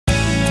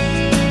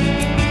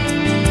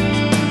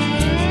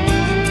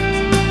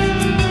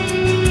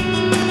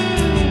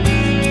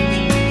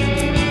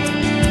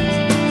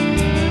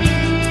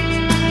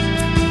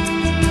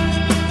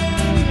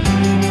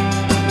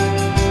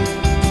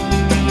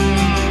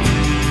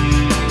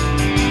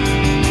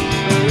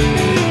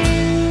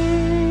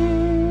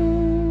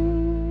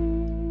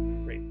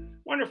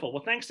Wonderful.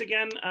 Well, thanks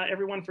again,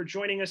 everyone, for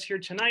joining us here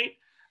tonight.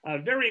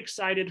 Very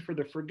excited for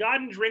the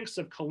Forgotten Drinks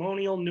of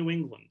Colonial New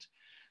England.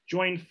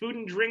 Join food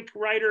and drink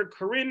writer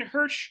Corinne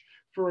Hirsch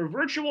for a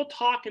virtual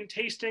talk and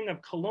tasting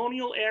of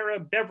colonial era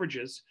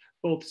beverages,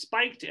 both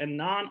spiked and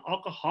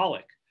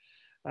non-alcoholic.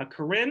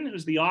 Corinne,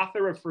 who's the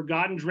author of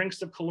Forgotten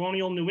Drinks of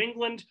Colonial New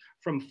England,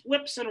 from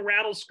Flips and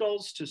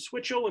Rattleskulls to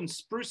Switchel and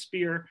Spruce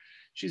Beer,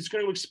 she's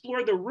going to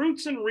explore the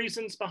roots and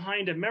reasons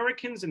behind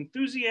Americans'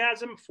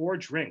 enthusiasm for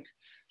drink.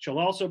 She'll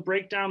also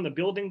break down the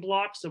building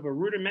blocks of a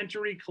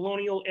rudimentary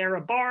colonial era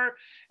bar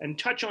and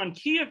touch on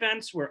key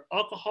events where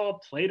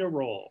alcohol played a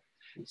role.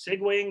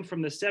 Segueing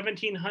from the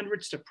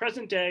 1700s to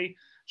present day,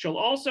 she'll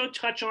also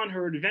touch on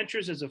her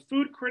adventures as a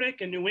food critic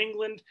in New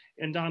England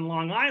and on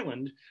Long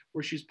Island,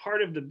 where she's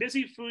part of the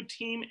busy food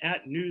team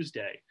at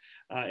Newsday.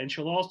 And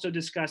she'll also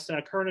discuss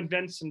current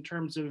events in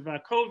terms of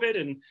COVID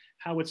and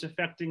how it's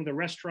affecting the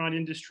restaurant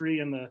industry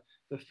and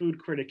the food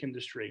critic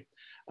industry.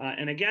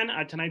 And again,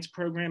 tonight's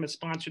program is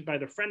sponsored by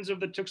the Friends of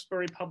the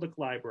Tewksbury Public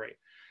Library.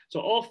 So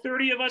all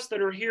 30 of us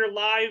that are here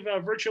live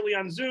virtually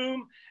on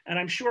Zoom, and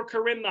I'm sure,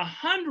 Corinne, the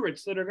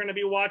hundreds that are going to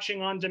be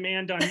watching on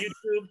demand on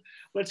YouTube,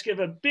 let's give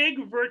a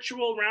big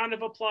virtual round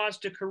of applause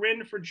to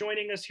Corinne for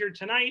joining us here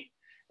tonight.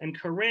 And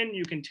Corinne,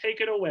 you can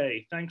take it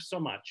away. Thanks so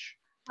much.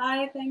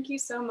 Hi, thank you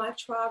so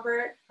much,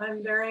 Robert.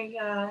 I'm very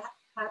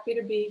happy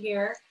to be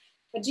here.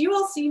 Do you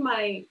all see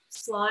my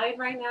slide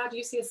right now? Do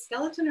you see a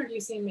skeleton or do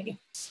you see me?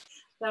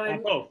 So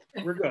both.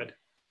 We're good.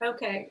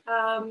 Okay.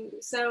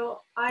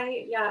 So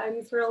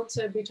I'm thrilled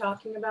to be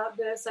talking about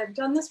this. I've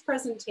done this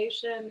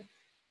presentation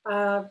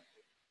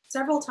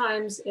several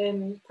times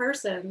in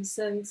person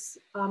since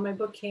my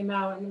book came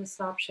out. I'm going to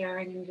stop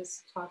sharing and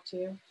just talk to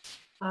you.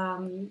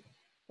 My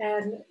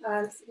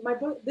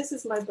book. This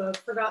is my book,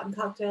 Forgotten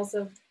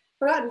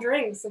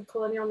Drinks of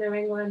Colonial New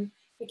England.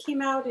 It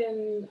came out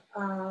in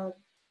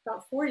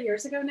about 4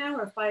 years ago now,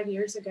 or 5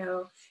 years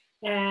ago.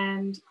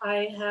 And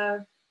I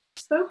have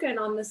spoken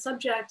on the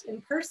subject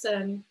in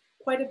person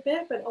quite a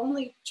bit, but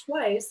only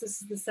twice.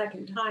 This is the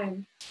second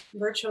time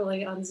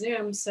virtually on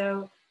Zoom.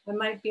 So I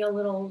might be a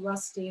little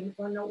rusty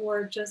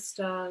or just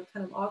kind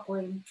of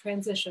awkward in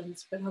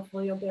transitions, but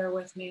hopefully you'll bear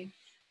with me.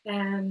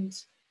 And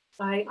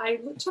I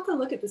took a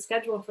look at the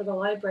schedule for the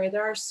library.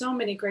 There are so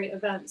many great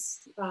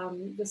events.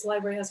 This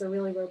library has a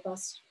really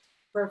robust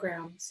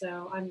program,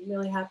 so I'm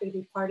really happy to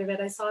be part of it.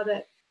 I saw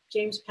that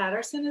James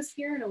Patterson is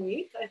here in a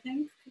week, I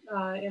think,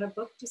 in a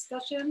book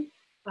discussion.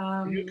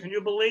 Can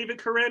you believe it,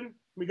 Corinne?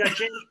 We got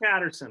James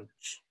Patterson.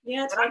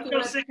 Yeah, I'm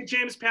so sick of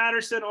James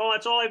Patterson. Oh,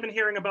 that's all I've been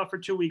hearing about for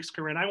 2 weeks,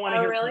 Corinne. I want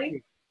to hear.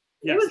 Really?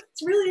 Yes.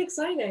 It's really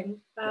exciting.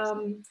 Yes.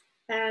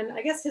 And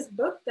I guess his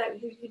book that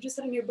he just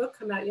had a new book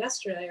come out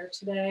yesterday or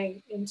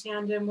today in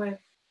tandem with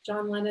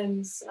John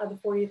Lennon's the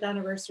 40th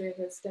anniversary of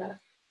his death.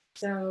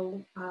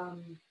 So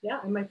yeah,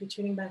 I might be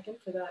tuning back in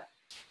for that.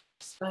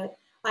 But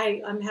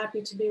I'm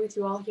happy to be with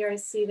you all here. I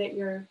see that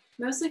you're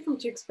mostly from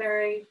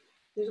Tewksbury.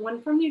 There's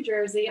one from New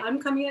Jersey. I'm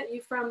coming at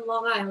you from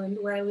Long Island,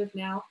 where I live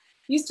now.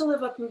 Used to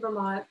live up in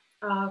Vermont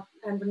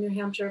and New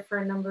Hampshire for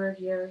a number of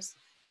years.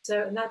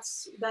 So and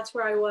that's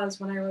where I was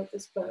when I wrote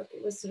this book.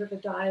 It was sort of a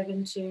dive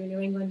into New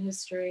England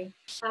history,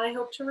 and I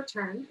hope to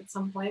return at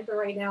some point. But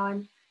right now,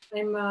 I'm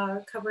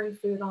covering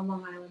food on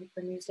Long Island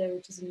for Newsday,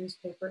 which is a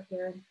newspaper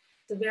here.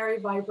 It's a very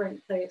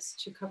vibrant place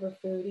to cover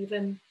food,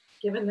 even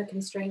given the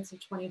constraints of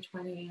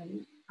 2020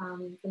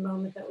 and the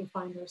moment that we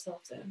find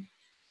ourselves in.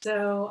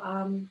 So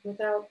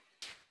without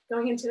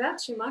going into that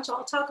too much,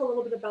 I'll talk a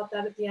little bit about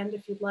that at the end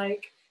if you'd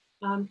like.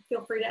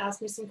 Feel free to ask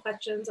me some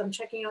questions. I'm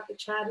checking out the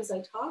chat as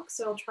I talk,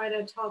 so I'll try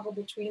to toggle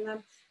between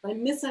them. If I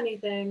miss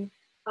anything,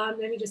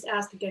 maybe just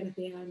ask again at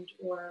the end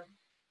or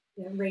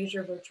raise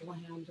your virtual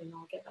hand and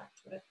I'll get back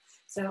to it.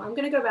 So I'm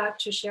going to go back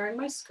to sharing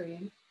my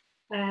screen.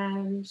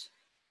 And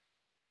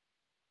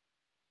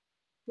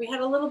we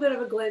had a little bit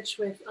of a glitch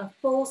with a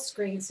full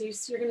screen. So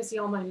you're going to see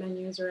all my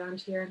menus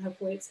around here and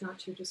hopefully it's not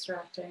too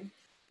distracting.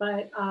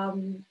 But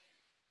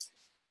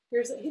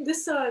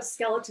this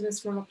skeleton is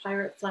from a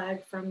pirate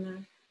flag from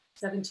the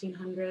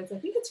 1700s. I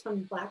think it's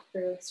from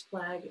Blackbeard's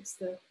flag. It's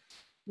the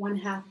one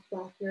half of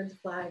Blackbeard's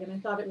flag, and I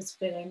thought it was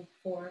fitting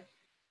for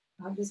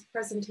this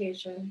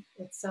presentation.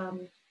 It's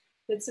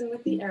fits in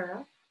with the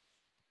era,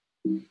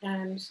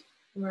 and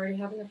I'm already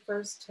having a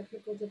first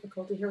technical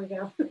difficulty. Here we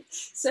go.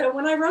 So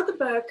when I wrote the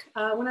book,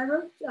 when I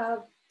wrote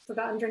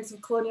Forgotten Drinks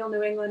of Colonial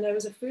New England, I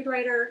was a food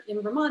writer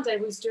in Vermont. I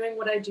was doing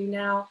what I do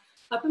now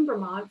up in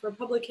Vermont for a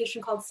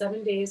publication called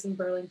 7 Days in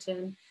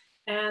Burlington.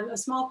 And a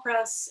small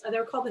press, they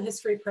were called the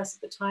History Press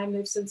at the time.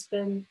 They've since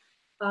been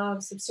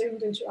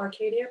subsumed into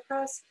Arcadia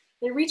Press.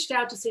 They reached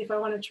out to see if I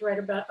wanted to write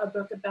about a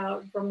book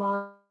about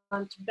Vermont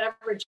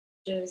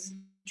beverages.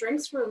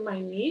 Drinks were my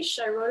niche.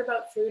 I wrote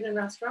about food and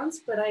restaurants,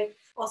 but I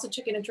also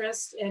took an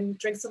interest in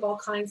drinks of all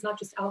kinds, not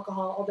just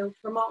alcohol, although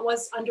Vermont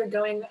was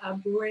undergoing a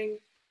brewing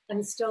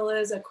and still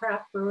is a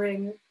craft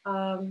brewing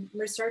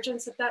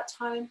resurgence at that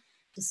time.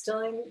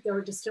 Distilling, there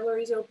were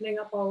distilleries opening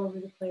up all over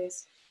the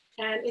place.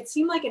 And it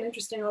seemed like an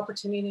interesting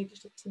opportunity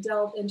to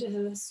delve into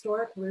the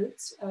historic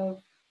roots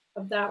of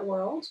that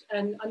world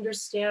and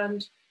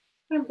understand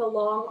kind of the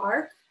long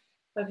arc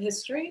of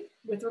history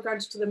with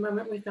regards to the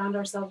moment we found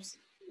ourselves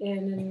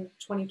in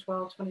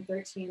 2012,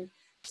 2013.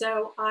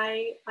 So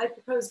I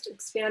proposed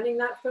expanding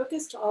that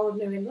focus to all of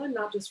New England,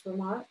 not just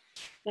Vermont.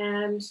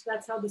 And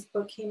that's how this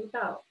book came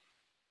about.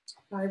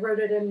 I wrote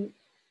it in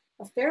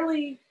a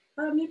fairly,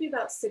 maybe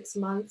about 6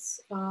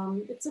 months.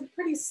 It's a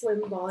pretty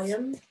slim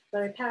volume,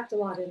 but I packed a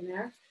lot in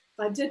there.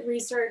 I did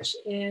research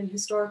in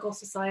historical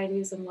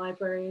societies and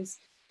libraries.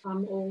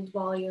 Old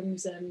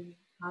volumes and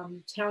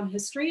town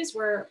histories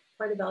were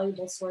quite a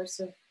valuable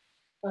source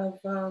of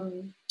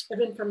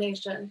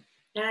information.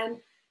 And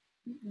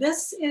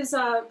this is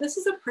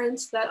a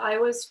print that I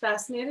was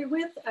fascinated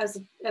with as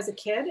a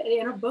kid.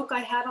 In a book I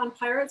had on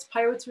pirates.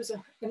 Pirates was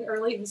an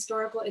early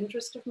historical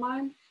interest of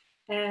mine.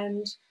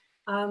 And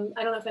I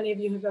don't know if any of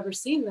you have ever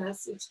seen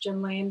this. It's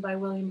Gin Lane by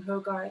William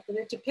Hogarth, and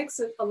it depicts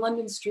a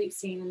London street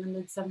scene in the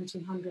mid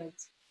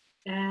 1700s.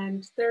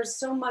 And there's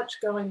so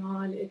much going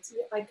on.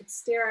 I could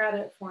stare at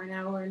it for an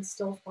hour and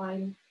still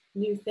find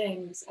new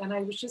things. And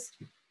I was just,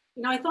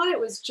 I thought it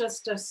was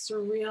just a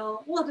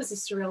surreal, well, it is a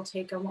surreal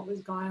take on what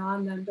was going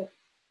on then, but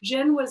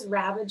gin was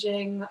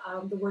ravaging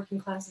the working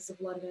classes of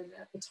London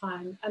at the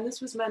time. And this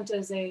was meant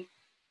as a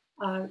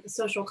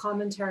social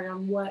commentary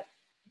on what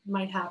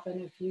might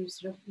happen if you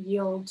sort of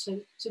yield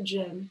to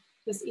gin,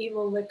 this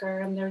evil liquor,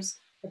 and there's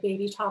a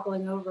baby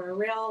toppling over a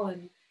rail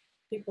and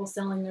people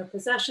selling their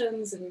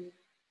possessions and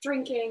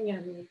drinking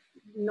and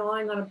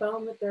gnawing on a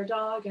bone with their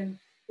dog, and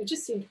it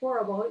just seemed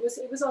horrible.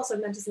 It was also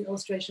meant as an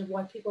illustration of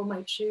why people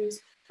might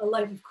choose a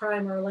life of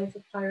crime or a life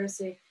of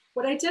piracy.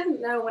 What I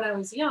didn't know when I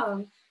was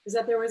young is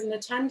that there was an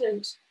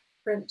attendant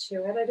print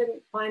to it. I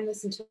didn't find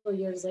this until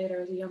years later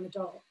as a young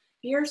adult.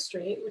 Beer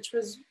Street, which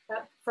was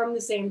from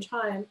the same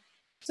time,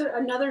 so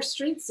another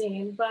street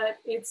scene, but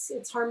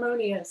it's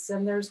harmonious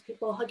and there's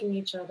people hugging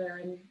each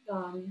other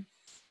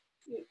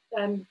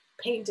and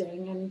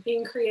painting and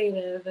being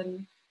creative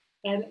and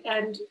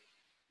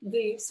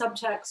the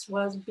subtext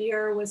was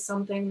beer was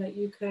something that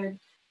you could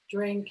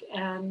drink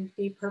and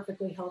be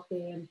perfectly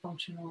healthy and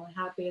functional and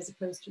happy as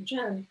opposed to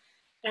gin.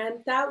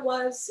 And that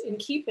was in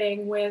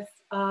keeping with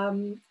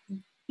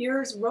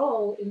beer's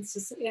role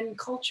in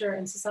culture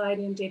and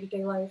society and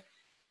day-to-day life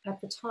at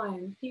the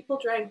time. People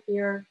drank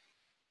beer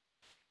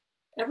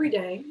every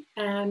day,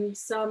 and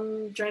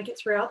some drank it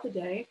throughout the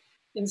day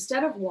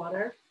instead of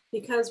water,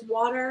 because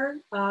water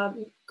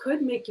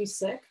could make you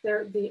sick.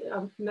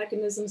 The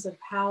mechanisms of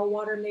how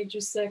water made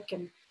you sick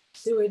and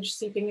sewage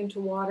seeping into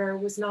water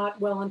was not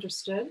well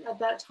understood at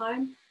that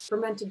time.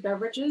 Fermented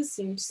beverages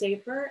seemed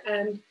safer,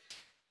 and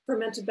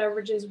fermented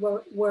beverages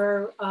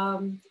were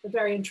a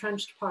very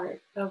entrenched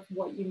part of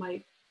what you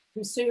might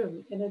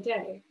consume in a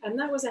day. And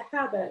that was a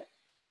habit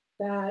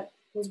that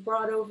was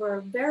brought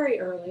over very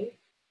early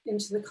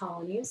into the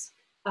colonies.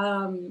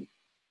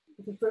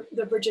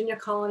 The Virginia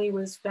colony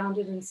was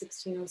founded in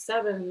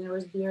 1607, and there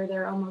was beer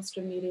there almost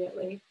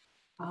immediately.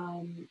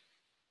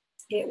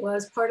 It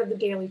was part of the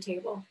daily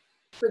table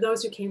for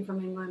those who came from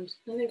England,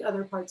 I think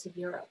other parts of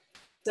Europe.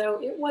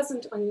 So it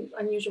wasn't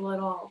unusual at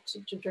all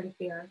to drink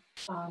beer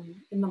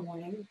in the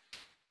morning,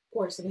 of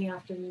course, in the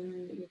afternoon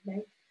and the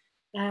evening.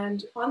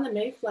 And on the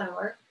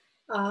Mayflower,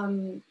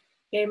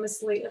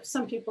 famously,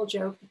 some people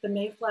joke that the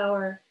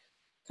Mayflower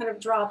kind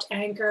of dropped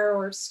anchor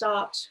or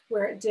stopped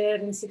where it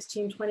did in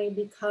 1620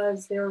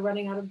 because they were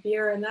running out of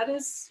beer, and that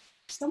is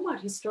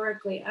somewhat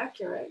historically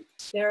accurate.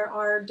 There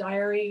are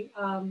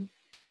I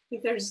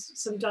think there's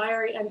some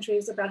diary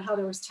entries about how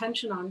there was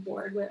tension on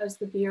board as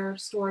the beer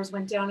stores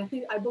went down.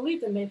 I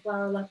believe the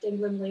Mayflower left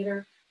England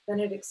later than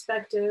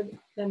expected.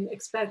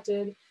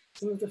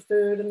 Some of the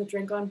food and the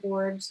drink on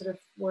board sort of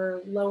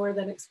were lower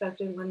than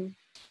expected when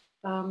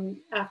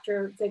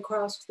after they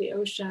crossed the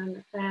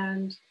ocean,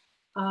 and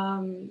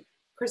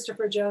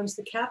Christopher Jones,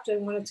 the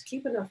captain, wanted to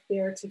keep enough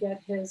beer to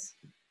get his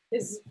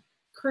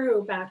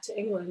crew back to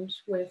England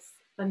with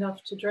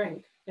enough to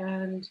drink.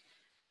 And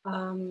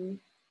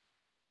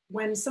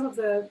when some of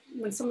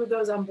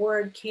those on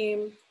board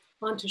came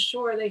onto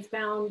shore, they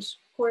found,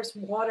 of course,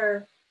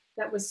 water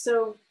that was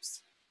so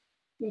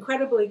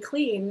incredibly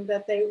clean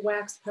that they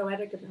waxed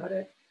poetic about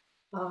it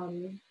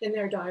in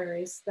their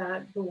diaries,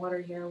 that the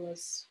water here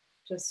was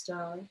just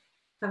kind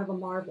of a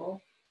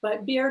marvel.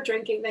 But beer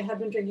drinking, they had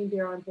been drinking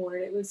beer on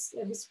board. It was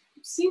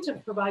seemed to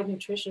provide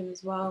nutrition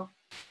as well.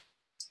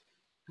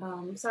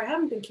 So I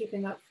haven't been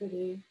keeping up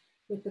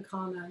with the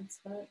comments,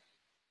 but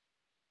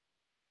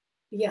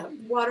yeah,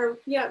 water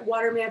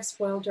may have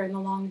spoiled during the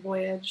long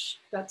voyage.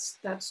 That's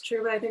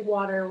true, but I think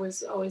water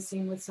was always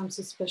seen with some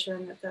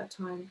suspicion at that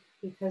time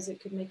because it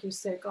could make you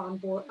sick on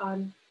board,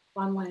 on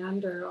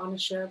land or on a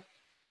ship.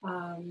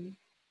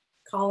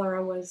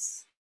 Cholera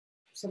was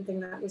something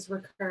that was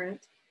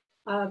recurrent.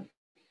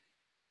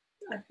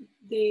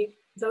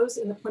 Those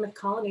in the Plymouth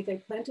colony, they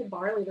planted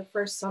barley the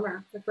first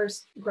summer, the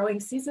first growing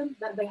season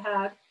that they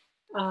had.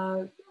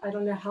 I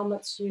don't know how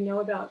much you know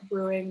about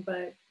brewing,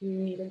 but you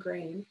need a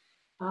grain,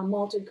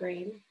 malted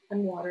grain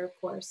and water, of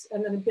course,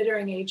 and then a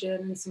bittering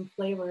agent and some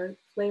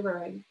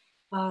flavoring.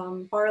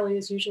 Barley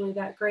is usually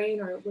that grain,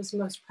 or it was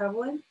most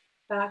prevalent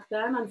back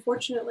then.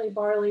 Unfortunately,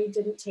 barley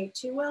didn't take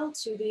too well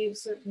to the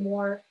sort of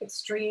more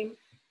extreme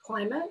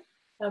climate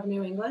of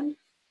New England.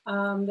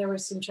 There were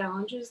some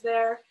challenges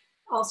there.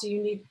 Also,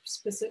 you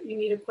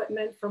need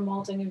equipment for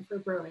malting and for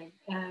brewing.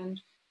 And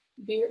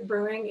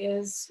brewing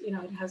is, it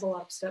has a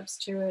lot of steps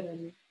to it,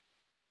 and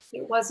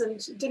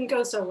it didn't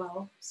go so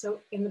well. So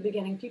in the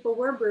beginning, people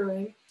were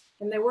brewing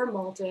and they were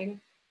malting,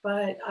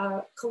 but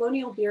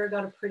colonial beer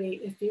got a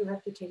pretty iffy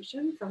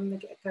reputation from the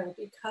get-go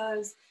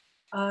because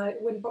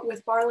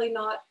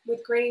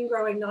with grain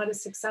growing not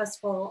as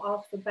successful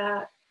off the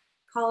bat,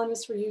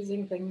 colonists were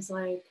using things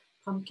like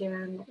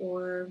pumpkin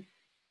or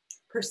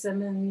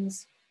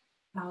persimmons,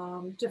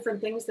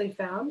 different things they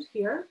found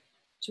here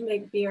to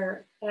make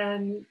beer.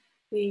 And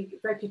the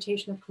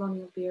reputation of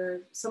colonial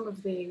beer,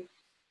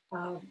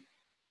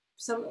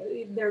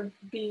 there'd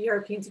be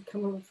Europeans who'd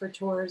come over for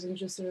tours and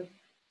just sort of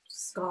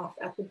scoff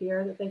at the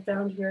beer that they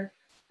found here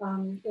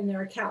in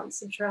their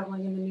accounts of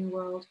traveling in the New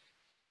World.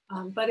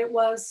 But it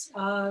was,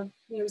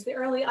 it was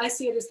I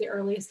see it as the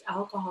earliest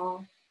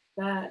alcohol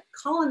that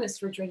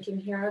colonists were drinking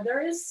here.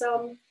 There is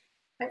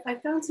I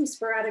found some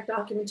sporadic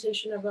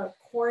documentation of a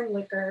corn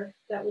liquor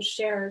that was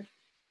shared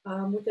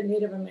with the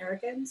Native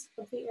Americans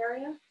of the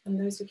area and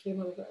those who came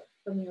over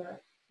from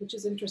Europe, which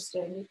is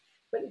interesting.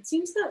 But it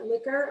seems that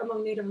liquor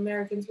among Native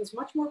Americans was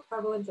much more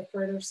prevalent the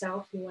further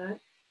south you went,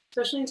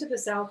 especially into the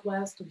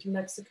Southwest, into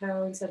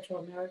Mexico and Central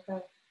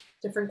America,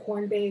 different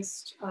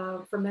corn-based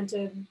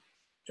fermented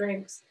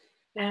drinks,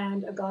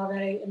 and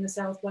agave in the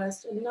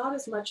Southwest, and not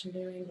as much in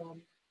New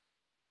England.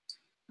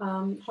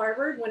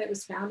 Harvard, when it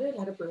was founded,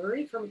 had a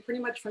brewery pretty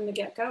much from the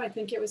get-go. I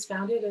think it was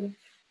founded in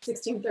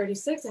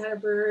 1636. It had a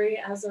brewery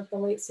as of the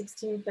late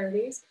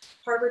 1630s.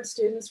 Harvard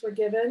students were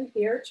given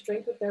beer to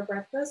drink with their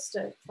breakfast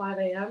at 5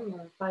 a.m.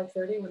 or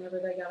 5:30, whenever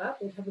they got up.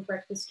 They'd have a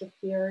breakfast of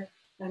beer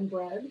and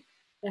bread.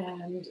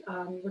 And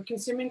we're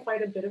consuming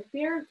quite a bit of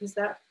beer because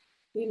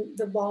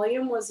the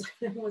volume was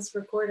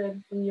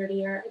recorded from year to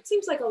year. It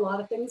seems like a lot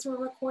of things were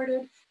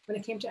recorded when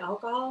it came to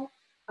alcohol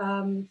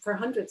for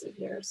hundreds of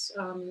years.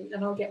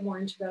 And I'll get more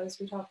into that as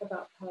we talk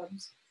about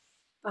pubs.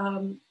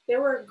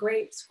 There were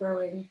grapes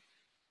growing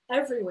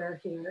everywhere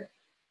here.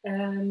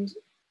 And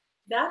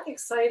that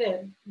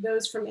excited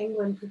those from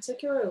England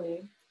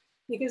particularly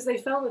because they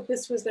felt that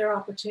this was their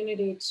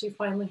opportunity to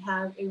finally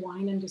have a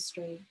wine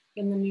industry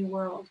in the New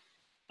World.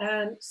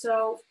 And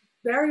so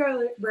very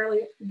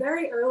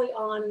early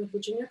on in the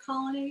Virginia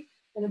colony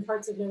and in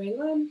parts of New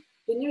England,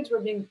 vineyards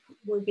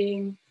were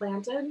being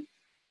planted.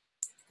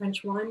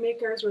 French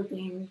winemakers were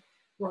being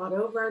brought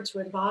over to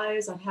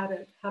advise on how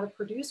to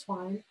produce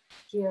wine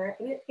here.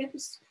 And it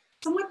was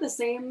somewhat the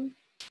same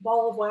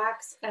ball of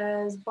wax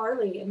as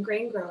barley and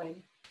grain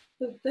growing.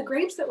 The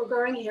grapes that were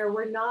growing here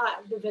were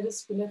not the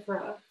Vitis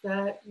vinifera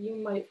that you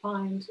might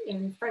find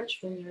in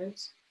French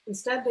vineyards.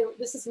 Instead,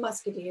 this is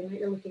muscadine that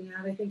you're looking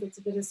at. I think it's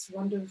Vitis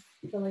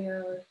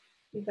rundifolia, or I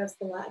think that's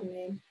the Latin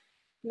name.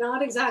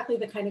 Not exactly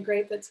the kind of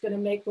grape that's going to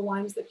make the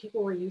wines that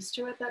people were used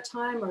to at that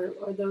time, or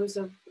those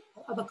of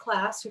a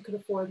class who could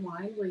afford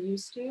wine were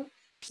used to.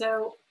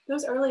 So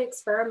those early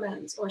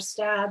experiments or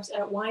stabs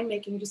at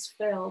winemaking just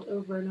failed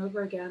over and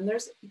over again.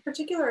 There's a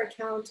particular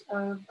account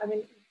of,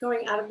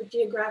 going out of the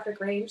geographic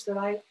range that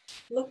I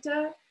looked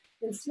at.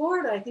 In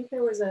Florida, I think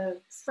there was a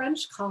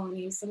French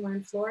colony somewhere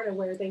in Florida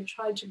where they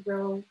tried to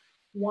make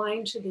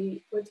wine to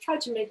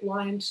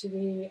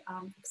the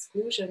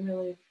exclusion,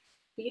 really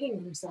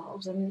feeding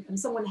themselves. And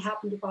someone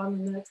happened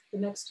upon them the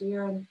next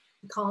year, and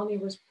the colony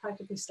was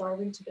practically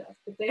starving to death.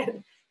 But they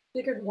had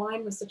figured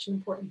wine was such an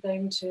important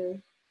thing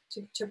to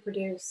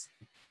produce.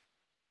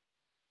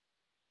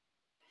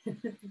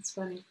 It's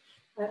funny.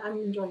 I'm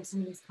enjoying some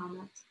of these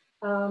comments.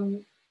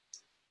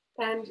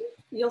 And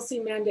you'll see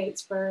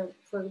mandates for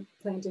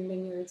planting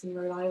vineyards in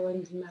Rhode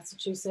Island and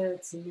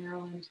Massachusetts and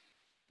Maryland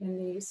in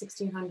the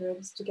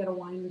 1600s to get a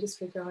wine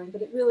industry going,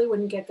 but it really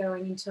wouldn't get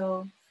going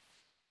until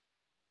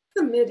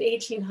the mid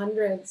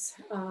 1800s.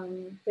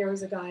 There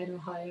was a guy in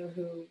Ohio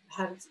who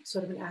had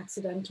sort of an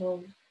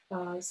accidental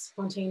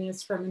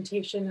spontaneous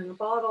fermentation in a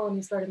bottle, and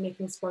he started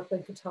making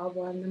sparkling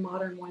Catawba, and the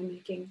modern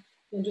winemaking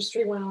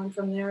industry went on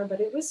from there,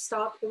 but it was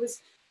stopped. It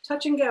was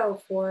touch and go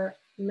for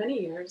many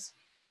years.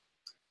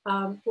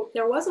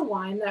 There was a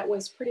wine that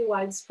was pretty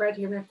widespread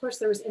here. And of course,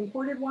 there was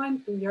imported wine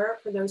from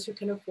Europe for those who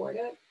can afford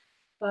it.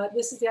 But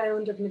this is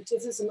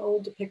this is an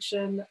old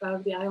depiction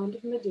of the island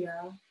of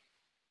Madeira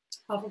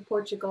off of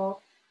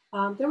Portugal.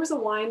 There was a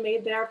wine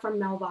made there from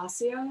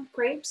Malvasia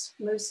grapes,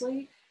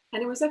 mostly,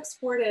 and it was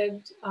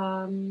exported.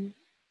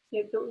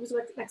 It was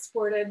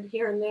exported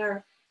here and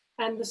there.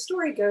 And the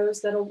story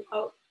goes that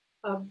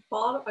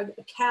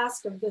a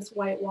cask of this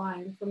white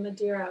wine from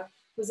Madeira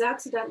was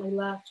accidentally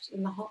left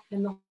in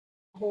the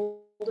hold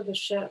of a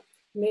ship,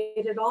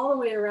 made it all the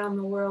way around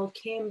the world,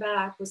 came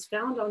back, was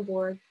found on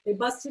board. They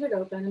busted it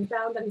open and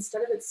found that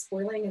instead of it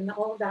spoiling and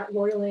all of that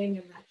roiling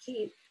and that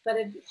heat, that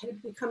it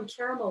had become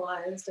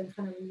caramelized and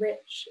kind of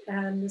rich,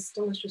 and this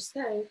delicious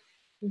thing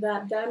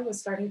that then was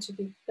starting to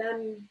be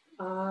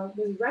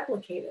was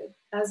replicated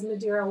as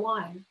Madeira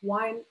wine.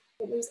 Wine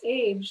that was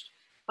aged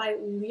by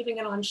leaving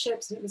it on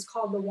ships, and it was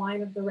called the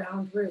wine of the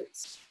round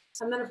roots.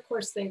 And then, of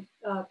course,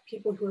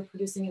 people who were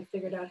producing it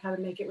figured out how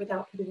to make it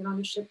without putting it on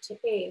the ship to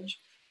age.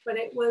 But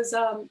it was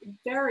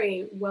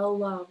very well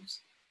loved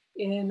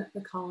in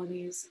the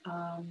colonies.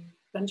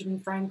 Benjamin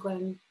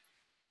Franklin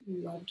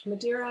loved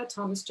Madeira.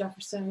 Thomas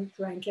Jefferson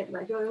drank it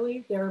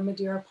regularly. There were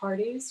Madeira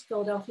parties.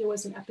 Philadelphia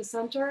was an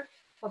epicenter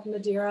of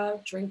Madeira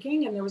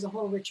drinking, and there was a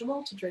whole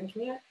ritual to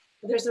drinking it.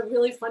 There's a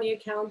really funny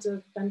account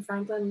of Ben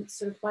Franklin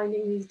sort of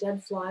finding these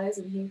dead flies,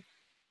 and he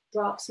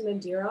drops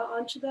Madeira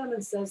onto them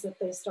and says that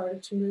they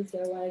started to move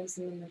their legs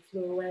and then they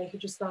flew away. He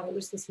just thought it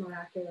was this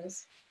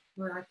miraculous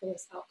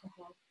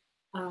alcohol.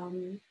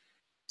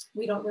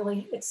 We don't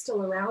really, it's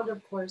still around,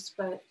 of course,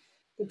 but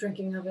the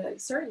drinking of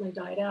it certainly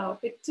died out.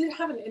 It did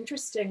have an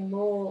interesting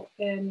role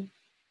in,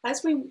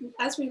 as we,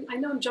 I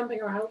know I'm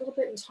jumping around a little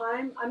bit in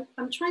time.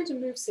 I'm trying to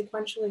move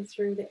sequentially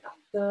through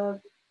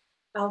the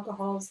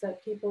alcohols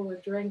that people were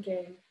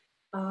drinking.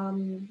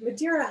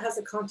 Madeira has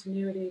a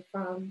continuity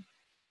from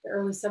the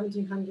early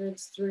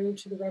 1700s through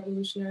to the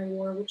Revolutionary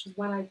War, which is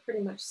when I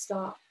pretty much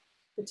stopped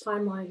the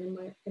timeline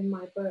in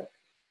my book.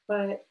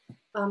 But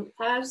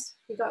as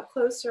we got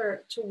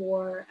closer to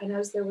war, and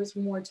as there was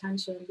more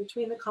tension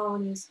between the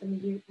colonies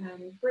and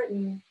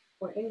Britain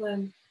or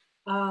England,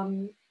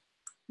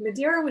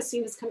 Madeira was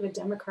seen as kind of a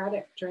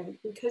democratic drink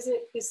because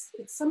it's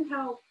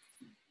somehow,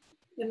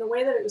 in the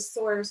way that it was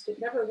sourced, it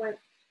never went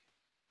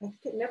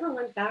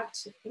back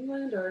to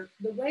England, or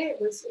the way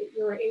it was,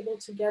 you were able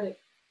to get it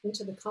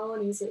into the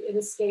colonies, it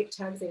escaped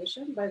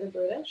taxation by the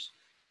British.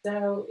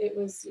 So it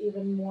was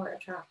even more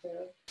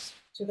attractive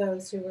to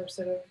those who were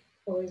sort of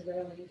always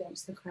railing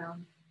against the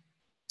crown.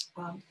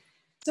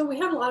 So we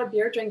had a lot of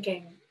beer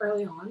drinking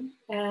early on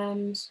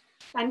and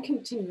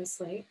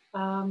continuously.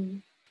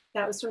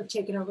 That was sort of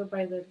taken over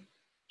by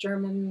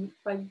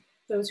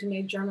those who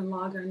made German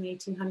lager in the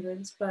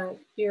 1800s, but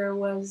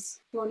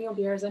colonial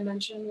beer, as I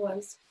mentioned,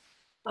 was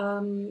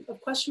of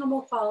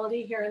questionable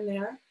quality here and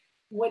there.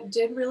 What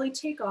did really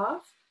take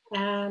off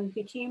and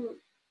became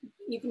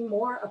even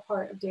more a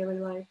part of daily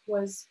life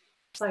was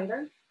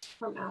cider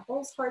from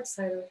apples, hard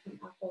cider from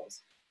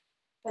apples.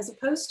 As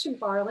opposed to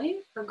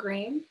barley or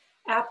grain,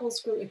 apples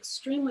grew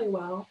extremely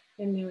well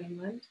in New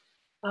England.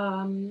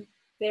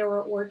 There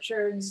were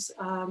orchards,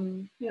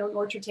 an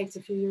orchard takes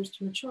a few years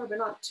to mature, but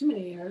not too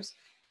many years.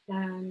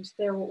 And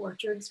there were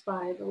orchards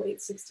by the late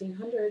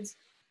 1600s.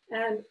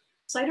 And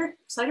cider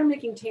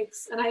making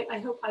takes, and I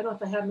don't know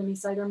if I have many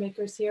cider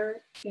makers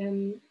here,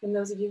 and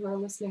those of you who are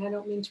listening, I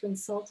don't mean to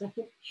insult,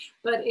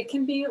 but it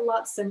can be a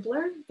lot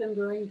simpler than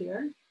brewing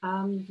beer.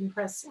 You can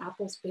press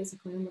apples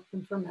basically and let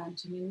them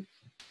ferment. I mean,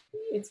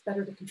 it's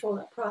better to control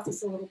that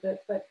process a little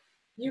bit, but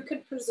you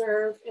could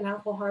preserve an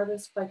apple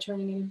harvest by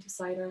turning it into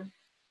cider.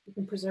 You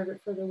can preserve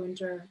it for the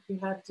winter. You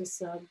had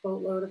this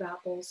boatload of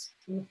apples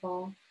in the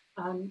fall.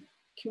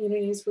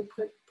 Communities would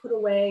put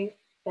away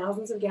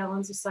thousands of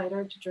gallons of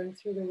cider to drink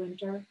through the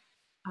winter.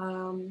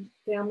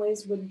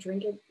 Families would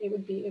drink it.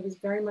 It was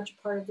very much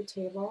a part of the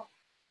table.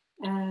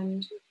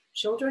 And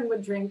children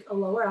would drink a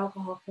lower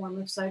alcohol form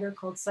of cider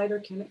called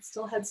ciderkin. It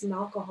still had some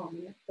alcohol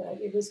in it, but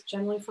it was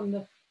generally from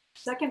the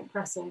second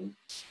pressing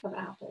of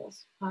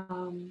apples.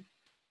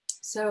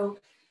 So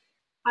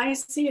I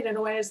see it in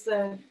a way as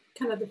the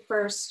kind of the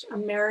first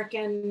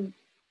American,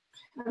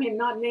 I mean,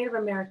 not Native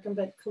American,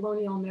 but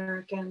colonial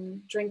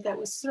American drink that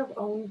was sort of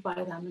owned by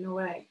them in a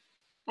way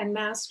and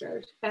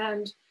mastered.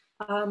 And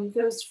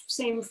those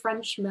same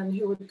Frenchmen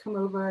who would come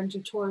over and do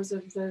tours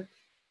of the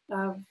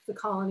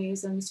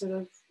colonies and sort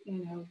of,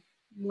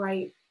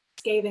 write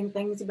scathing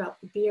things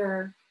about the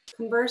beer,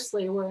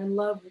 conversely, were in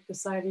love with the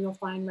cider. You'll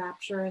find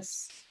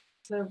rapturous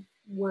sort of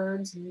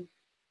words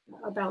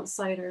about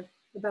cider,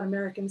 about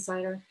American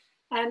cider.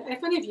 And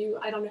if any of you,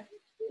 I don't know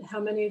how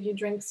many of you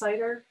drink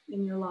cider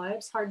in your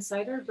lives, hard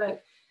cider,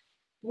 but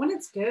when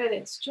it's good,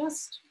 it's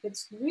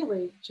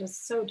really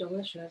just so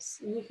delicious.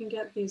 And you can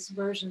get these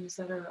versions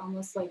that are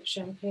almost like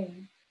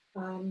champagne.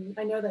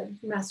 I know that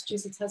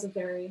Massachusetts has a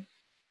very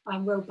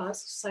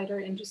robust cider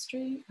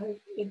industry.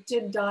 It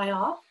did die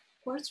off,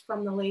 of course,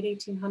 from the late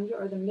 1800s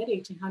or the mid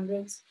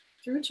 1800s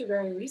through to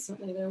very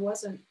recently. There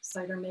wasn't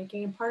cider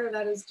making, and part of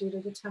that is due to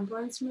the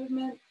temperance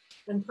movement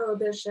and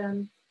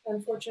prohibition.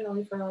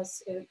 Unfortunately for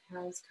us, it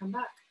has come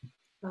back.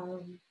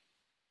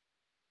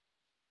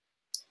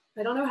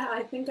 I don't know how,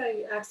 I think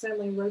I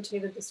accidentally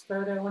rotated this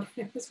photo when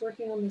I was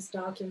working on this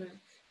document,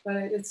 but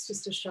it's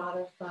just a shot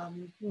of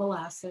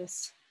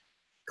molasses.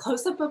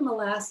 Close-up of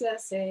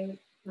molasses, a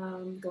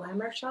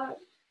glamour shot,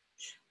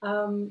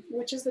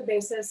 which is the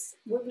basis,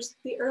 what was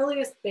the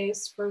earliest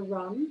base for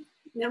rum.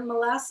 Now,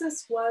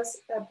 molasses was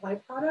a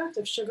byproduct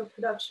of sugar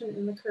production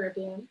in the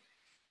Caribbean.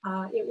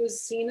 It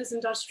was seen as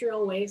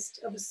industrial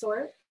waste of a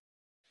sort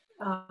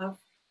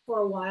for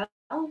a while.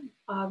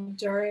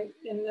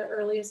 In the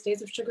earliest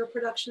days of sugar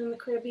production in the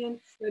Caribbean,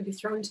 it would be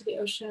thrown into the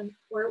ocean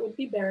or it would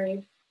be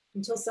buried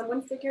until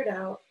someone figured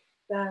out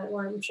that,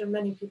 or I'm sure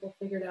many people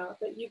figured out,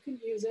 that you could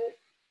use it.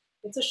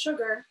 It's a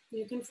sugar,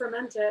 you can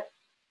ferment it,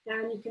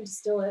 and you can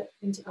distill it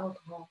into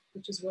alcohol,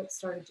 which is what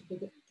started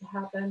to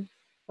happen.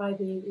 by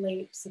the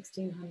late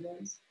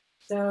 1600s.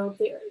 So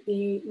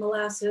the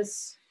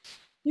molasses,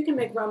 you can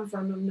make rum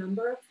from a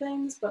number of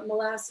things, but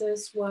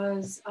molasses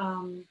was,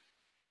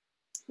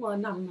 well,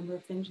 not a number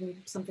of things, you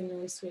need something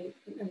really sweet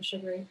and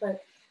sugary,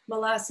 but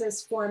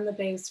molasses formed the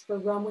base for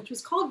rum, which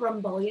was called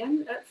rum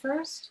bouillon at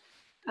first.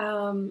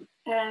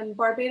 And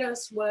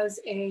Barbados was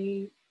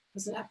an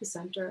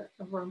epicenter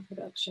of rum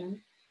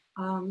production.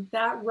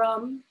 That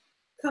rum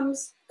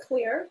comes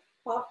clear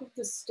off of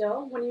the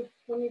still. When you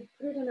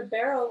put it in a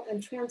barrel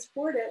and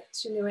transport it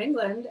to New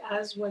England,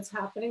 as was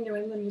happening, New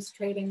England was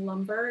trading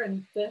lumber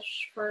and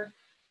fish for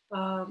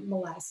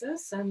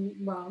molasses and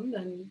rum,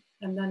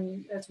 and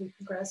then as we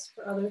progress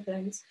for other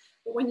things.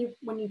 But when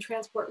you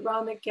transport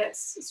rum, it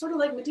gets sort of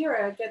like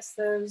Madeira. It gets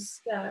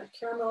that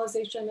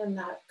caramelization and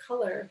that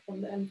color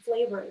and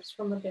flavors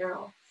from the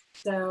barrel.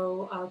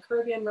 So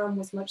Caribbean rum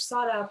was much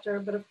sought after,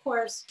 but of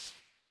course,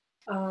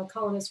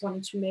 colonists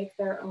wanted to make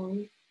their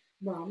own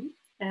rum.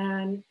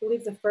 And I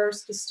believe the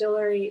first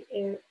distillery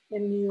in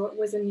New York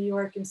was in New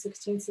York in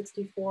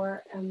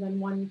 1664, and then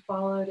one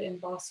followed in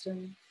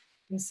Boston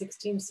in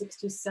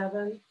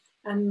 1667.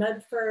 And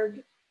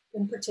Medford,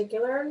 in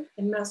particular,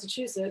 in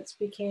Massachusetts,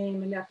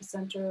 became an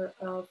epicenter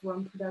of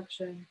rum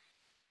production,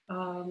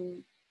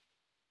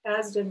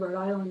 as did Rhode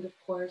Island, of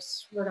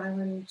course. Rhode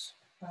Island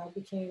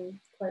became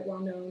quite well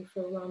known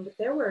for rum, but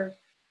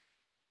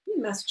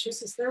in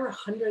Massachusetts, there were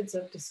hundreds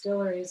of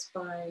distilleries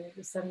by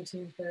the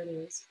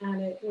 1730s,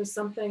 and it was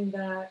something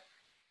that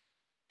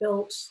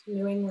built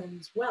New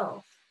England's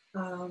wealth.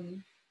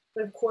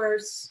 But of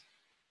course,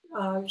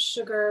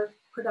 sugar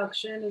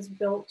production was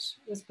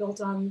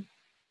built on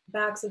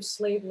backs of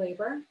slave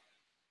labor.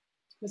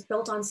 It was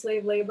built on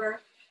slave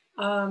labor.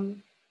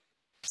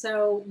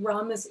 So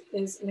rum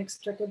is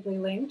inextricably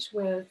linked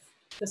with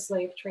the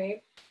slave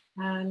trade.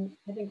 And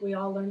I think we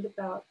all learned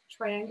about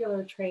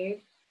triangular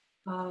trade,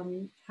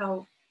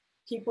 how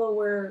people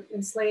were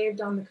enslaved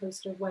on the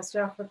coast of West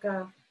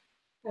Africa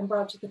and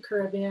brought to the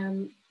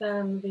Caribbean.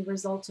 Then the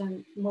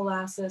resultant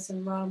molasses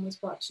and rum was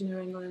brought to New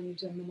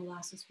England, and the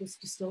molasses was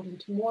distilled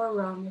into more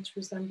rum, which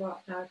was then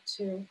brought back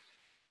to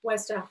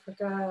West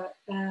Africa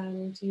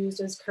and used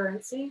as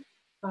currency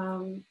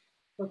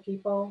for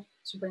people,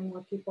 to bring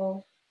more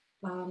people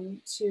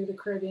to the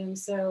Caribbean.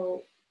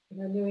 So,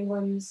 New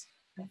England's,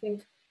 I'm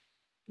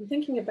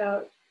thinking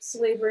about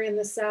slavery in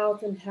the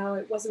South and how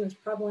it wasn't as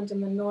prevalent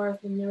in the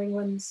North, and New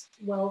England's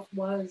wealth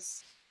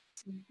was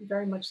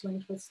very much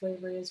linked with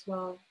slavery as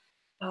well.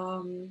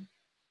 And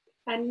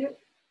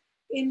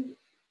in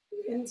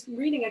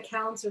reading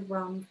accounts of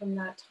rum from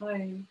that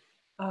time,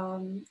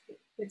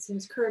 it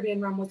seems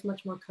Caribbean rum was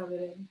much more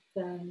coveted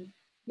than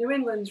New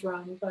England's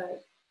rum,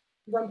 but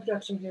rum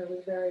production here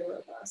was very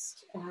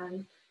robust.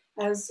 And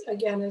as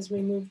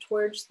we moved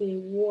towards the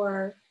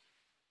war,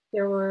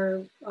 there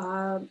were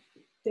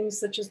things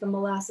such as the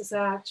Molasses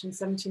Act in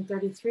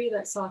 1733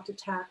 that sought to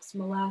tax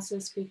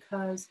molasses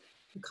because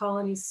the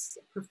colonies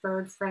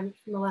preferred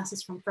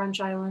molasses from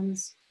French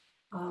islands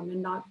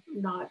and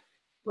not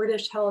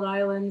British-held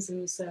islands.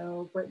 And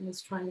so Britain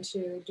was trying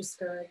to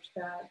discourage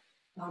that.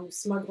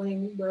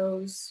 Smuggling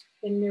rose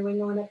in New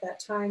England at that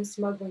time,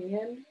 smuggling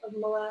in of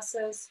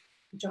molasses.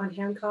 John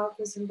Hancock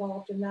was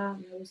involved in that,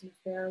 and there was an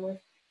affair with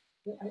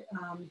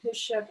his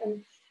ship.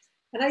 And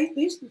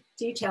these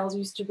details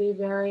used to be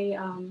very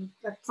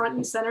front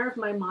and center of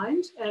my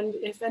mind. And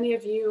if any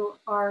of you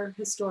are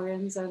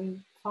historians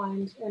and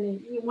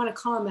you want to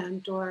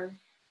comment or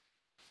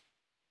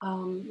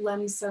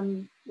lend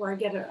some, or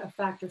get a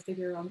fact or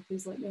figure on,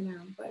 please let me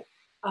know. But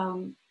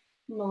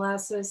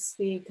molasses,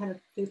 the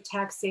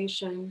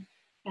taxation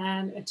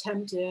and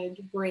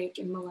attempted break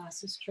in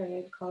molasses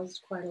trade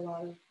caused quite a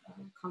lot of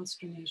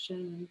consternation,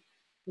 and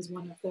was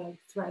one of the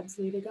threads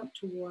leading up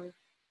to war.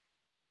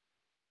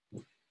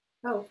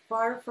 Oh,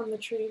 Far From the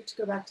Tree, to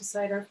go back to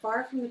cider,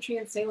 Far From the Tree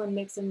in Salem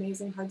makes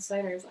amazing hard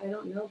ciders. I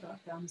don't know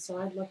about them, so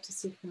I'd love to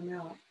seek them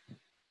out.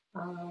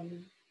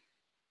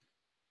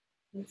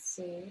 Let's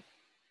see.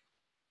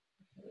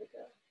 There we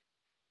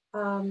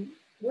go.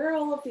 Where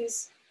all of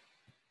these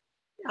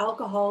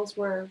alcohols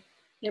were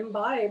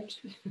imbibed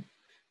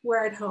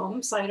were at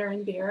home, cider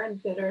and beer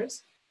and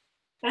bitters,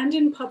 and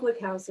in public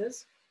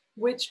houses,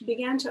 which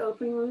began to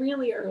open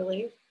really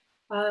early.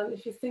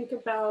 If you think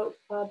about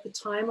the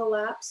time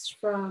elapsed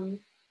from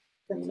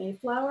the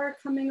Mayflower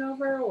coming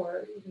over,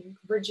 or the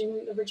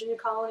Virginia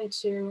colony,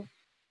 to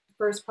the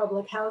first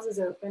public houses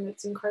open,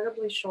 it's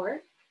incredibly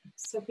short.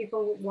 So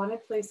people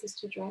wanted places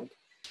to drink,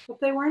 but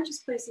they weren't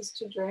just places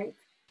to drink.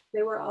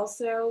 They were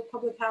also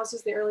public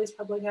houses. The earliest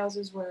public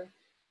houses were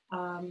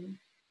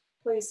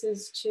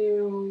places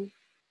to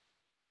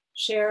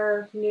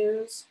share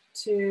news,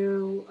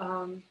 to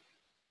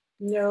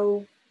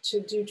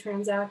do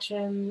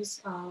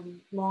transactions.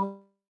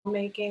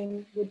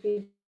 Lawmaking would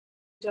be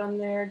done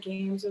there.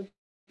 Games would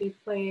be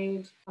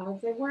played.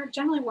 They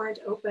generally weren't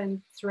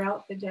open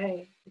throughout the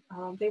day.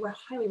 They were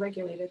highly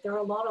regulated. There were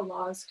a lot of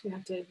laws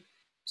connected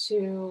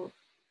to.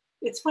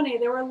 It's funny,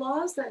 there were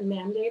laws that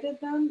mandated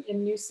them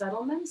in new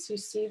settlements. You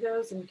see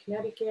those in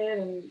Connecticut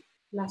and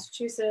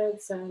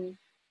Massachusetts and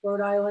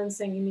Rhode Island,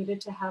 saying you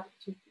needed to have,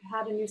 if you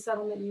had a new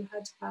settlement, you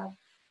had to have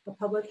a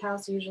public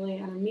house usually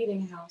and a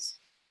meeting house.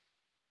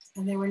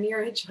 And they were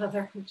near each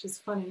other, which is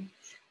funny,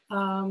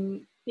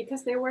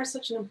 because they were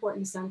such an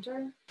important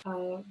center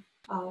of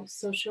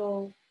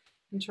social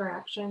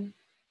interaction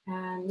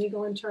and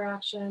legal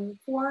interaction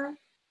for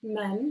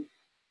men.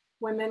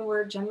 Women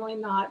were generally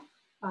not,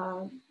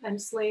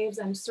 and slaves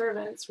and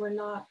servants were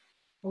not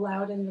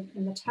allowed in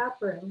the tap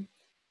room,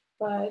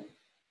 but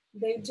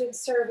they did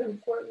serve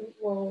important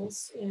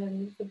roles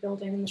in the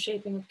building and the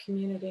shaping of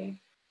community.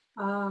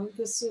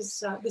 This is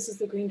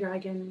the Green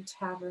Dragon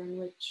Tavern,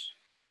 which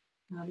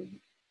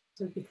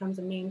sort of becomes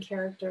a main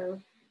character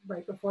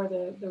right before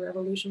the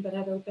revolution, but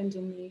had opened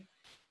in the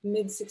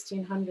mid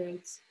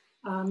 1600s.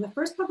 The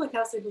first public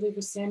house, I believe,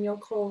 was Samuel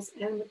Cole's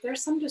Inn, but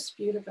there's some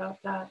dispute about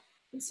that.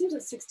 It seems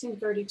that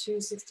 1632,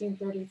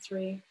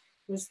 1633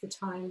 was the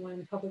time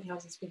when public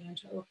houses began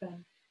to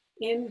open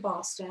in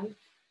Boston.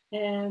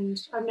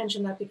 And I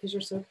mentioned that because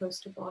you're so close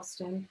to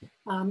Boston.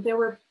 There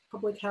were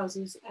public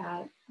houses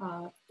at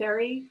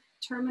ferry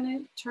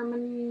terminuses.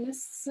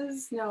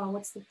 No,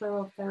 what's the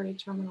plural of ferry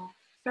terminal?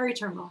 Ferry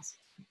terminals.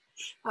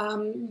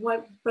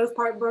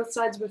 Both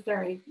sides of a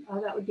ferry.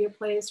 That would be a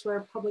place where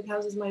public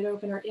houses might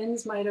open or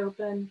inns might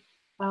open.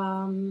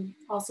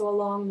 Also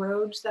along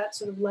roads that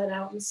sort of led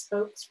out in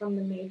spokes from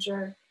the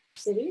major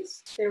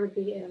cities. There would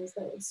be inns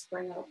that would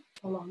spring up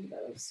along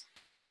those.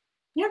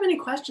 If you have any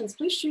questions,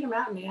 please shoot them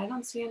at me. I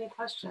don't see any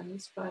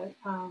questions, but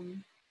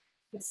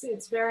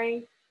it's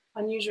very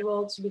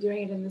unusual to be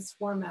doing it in this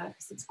format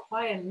because it's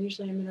quiet, and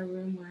usually I'm in a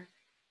room where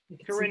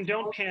Corinne,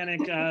 don't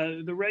panic.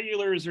 The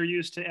regulars are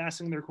used to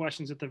asking their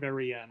questions at the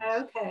very end.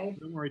 Okay.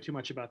 Don't worry too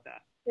much about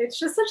that. It's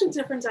just such a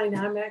different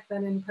dynamic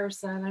than in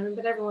person. I mean,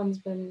 but everyone's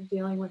been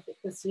dealing with it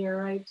this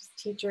year, right? Just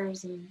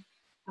teachers and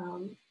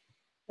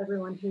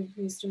everyone who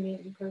used to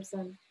meet in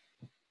person.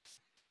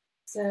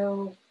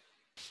 So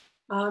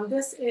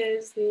this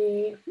is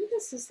the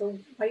this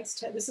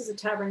is a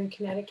tavern in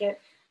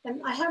Connecticut.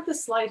 And I have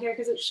this slide here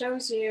because it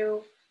shows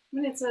you, I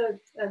mean, it's a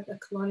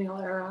colonial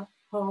era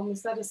home.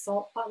 Is that a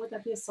salt pot? Would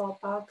that be a salt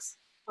box?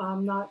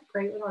 Not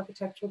great with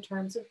architectural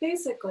terms. So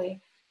basically,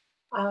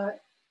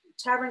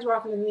 taverns were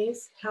often in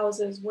these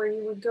houses where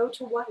you would go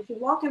to one, if you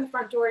walk in the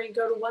front door, you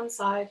go to one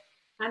side,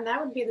 and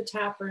that would be the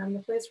tap room, the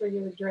place where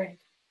you would drink.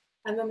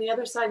 And then the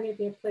other side may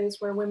be a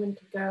place where women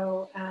could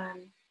go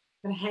and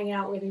hang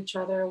out with each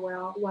other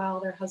while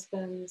their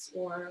husbands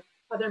or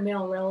other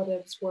male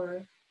relatives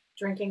were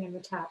drinking in the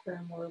tap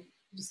room or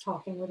just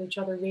talking with each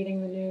other,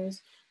 reading the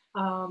news.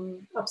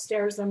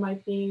 Upstairs, there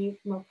might be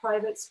more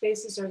private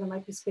spaces, or there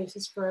might be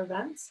spaces for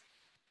events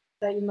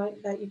that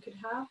you could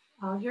have.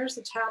 Here's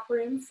the tap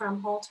room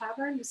from Hall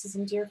Tavern. This is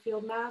in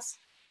Deerfield, Mass.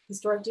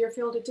 Historic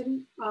Deerfield. It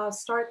didn't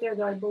start there,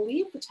 though. I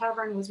believe the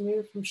tavern was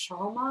moved from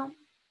Charlemont,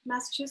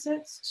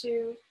 Massachusetts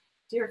to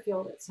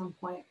Deerfield at some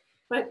point.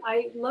 But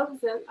I love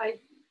that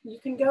you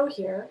can go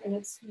here, and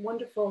it's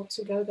wonderful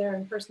to go there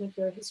in person if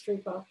you're a history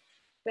buff,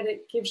 but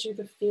it gives you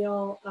the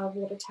feel of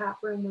what a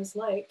tap room was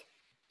like.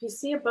 If you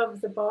see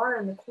above the bar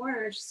in the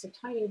corner, it's just a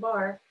tiny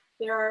bar.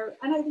 There are,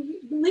 and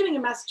living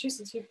in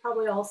Massachusetts, you've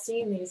probably all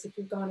seen these if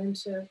you've gone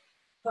into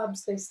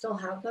pubs. They still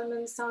have them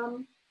in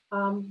some.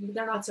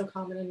 They're not so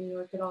common in New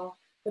York at all.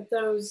 But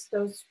those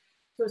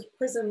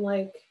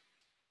prison-like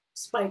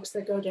spikes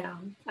that go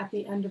down at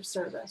the end of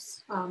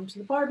service to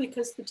the bar,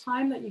 because the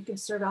time that you could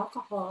serve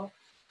alcohol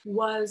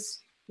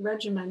was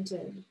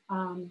regimented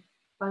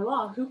by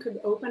law. Who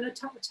could open a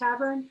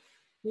tavern?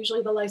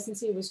 Usually the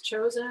licensee was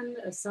chosen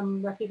as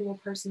some reputable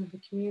person of the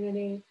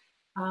community.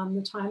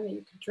 The time that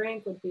you could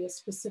drink would be a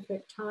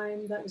specific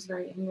time. That was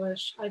very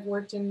English. I've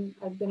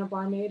been a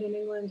barmaid in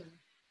England, and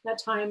that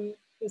time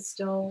is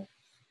still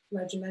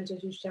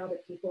regimented. You shout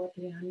at people at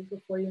the end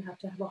before you have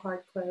to have a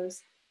hard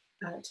close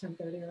at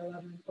 10:30 or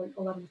 11 or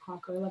 11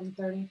 o'clock or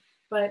 11:30.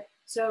 But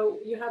so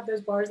you have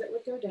those bars that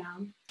would go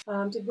down.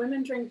 Did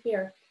women drink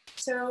beer?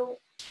 So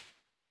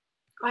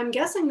I'm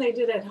guessing they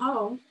did at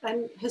home.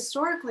 And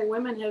historically,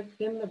 women have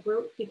been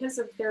because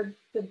of the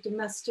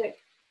domestic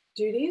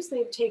duties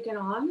they've taken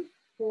on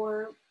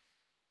for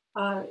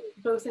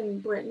both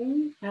in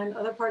Britain and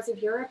other parts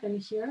of Europe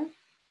and here.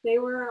 They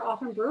were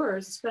often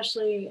brewers,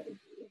 especially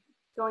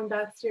going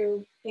back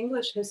through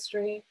English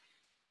history.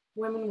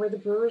 Women were the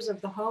brewers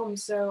of the home.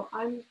 So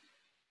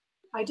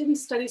I didn't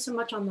study so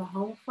much on the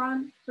home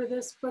front for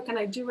this book, and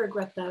I do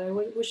regret that. I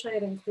wish I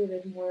had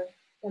included more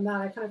than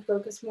that. I kind of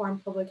focused more on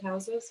public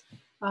houses,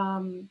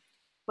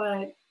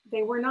 but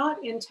they were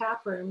not in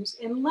tap rooms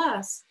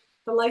unless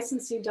the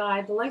licensee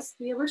died.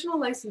 The original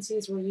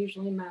licensees were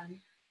usually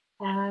men,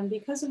 and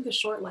because of the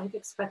short life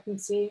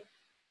expectancy,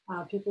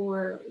 people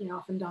were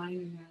often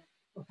dying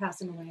or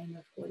passing away in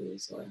their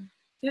 40s or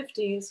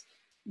 50s.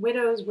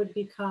 Widows would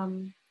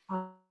become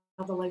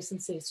the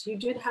licensees. So you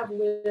did have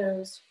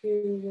widows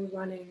who were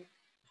running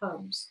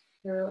pubs.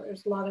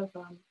 There's a lot of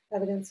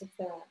evidence of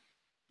that.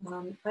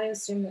 I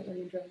assume that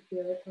women drank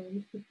beer at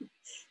home.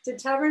 Did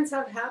taverns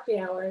have happy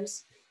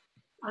hours?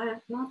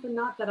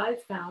 Not that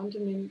I've found. I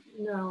mean,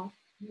 no,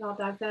 not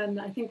back then.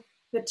 I think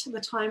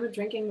the time of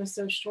drinking was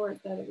so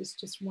short that it was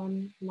just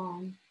one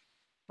long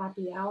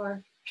happy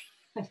hour.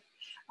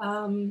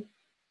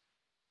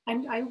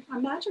 I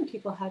imagine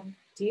people had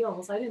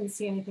deals. I didn't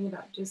see anything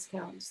about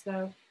discounts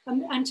though.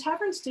 And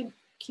taverns did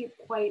keep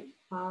quite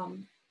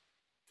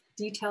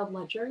detailed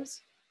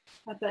ledgers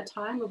at that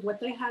time of what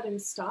they had in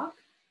stock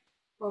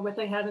or what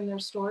they had in their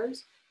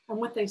stores and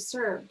what they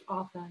served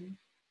often.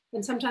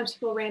 And sometimes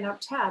people ran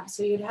out tabs.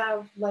 So you'd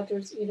have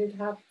ledgers, you'd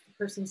have the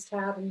person's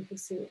tab and you could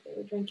see what they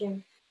were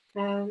drinking.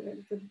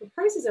 And the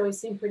prices always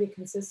seemed pretty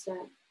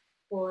consistent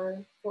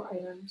for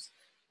items.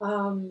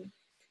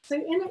 So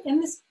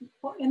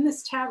in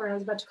this tavern, I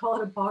was about to call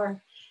it a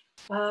bar,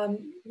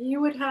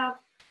 you would have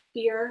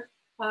beer.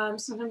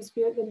 Sometimes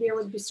the beer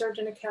would be served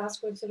in a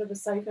cask with sort of a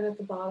siphon at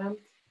the bottom.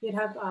 You'd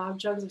have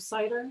jugs of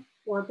cider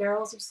or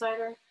barrels of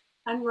cider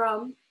and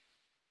rum.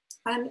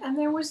 And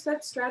there was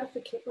that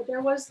stratification,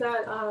 there was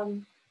that,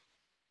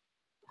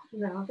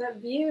 that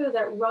view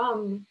that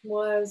rum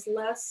was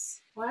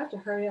less, well, I have to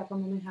hurry up,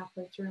 I'm only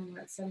halfway through and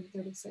we're at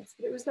 7:36,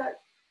 but it was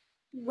that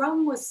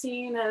rum was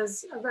seen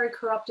as a very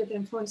corruptive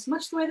influence,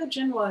 much the way that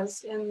gin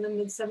was in the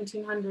mid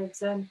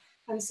 1700s.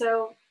 And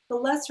so the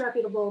less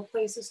reputable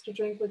places to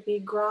drink would be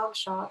grog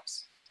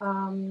shops,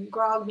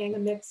 grog being a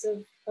mix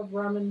of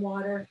rum and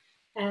water,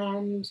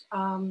 and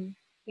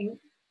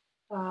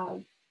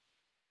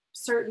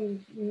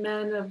certain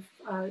men of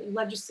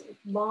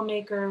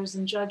lawmakers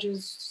and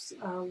judges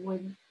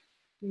would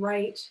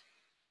write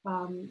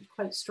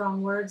quite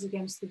strong words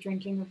against the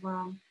drinking of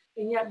rum.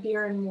 And yet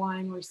beer and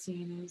wine were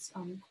seen as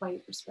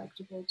quite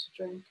respectable to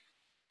drink.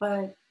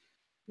 But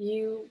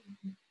you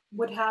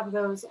would have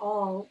those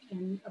all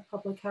in a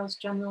public house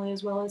generally,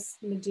 as well as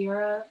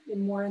Madeira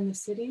more in the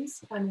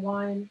cities and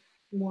wine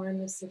more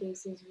in the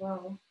cities as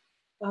well.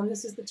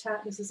 This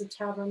is a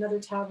tavern, another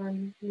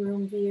tavern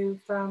room view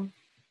from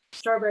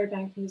Strawberry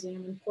Bank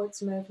Museum in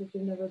Portsmouth. If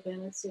you've never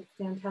been, it's a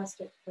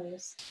fantastic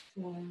place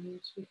and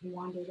you can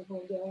wander the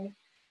whole day.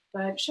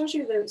 But it shows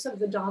you the sort of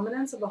the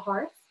dominance of a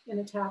hearth in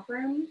a tap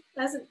room,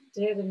 as it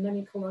did in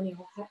many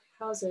colonial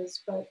houses,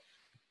 but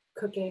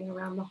cooking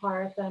around the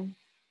hearth. And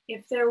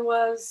if there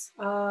was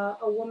a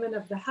woman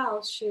of the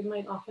house, she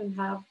might often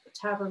have a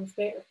tavern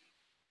fare,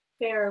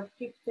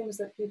 things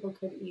that people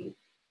could eat,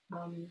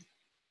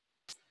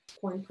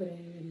 corn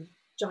pudding and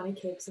Johnny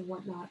cakes and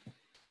whatnot.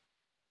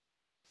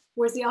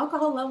 Was the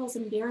alcohol levels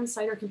in beer and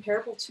cider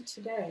comparable to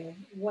today?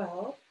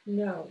 Well,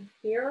 no.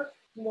 Beer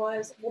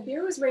was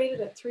rated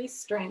at 3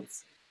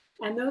 strengths,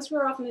 and those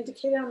were often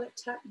indicated on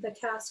the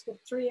cask with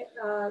 3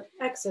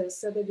 X's.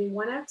 So there'd be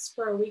 1 X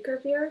for a weaker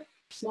beer,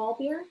 small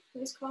beer, it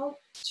was called,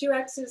 2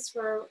 X's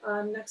for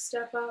next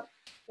step up,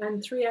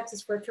 and 3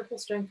 X's for a triple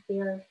strength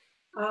beer.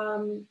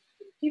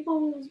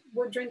 People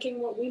were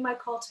drinking what we might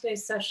call today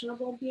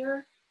sessionable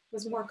beer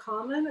was more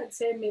common. I'd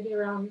say maybe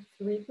around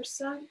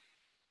 3%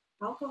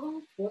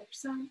 alcohol,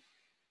 4%,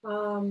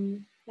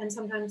 and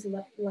sometimes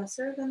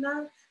lesser than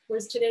that.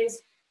 Whereas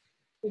today's,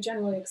 we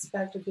generally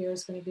expect a beer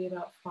is going to be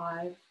about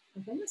 5, I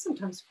think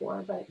sometimes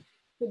 4, but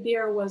the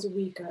beer was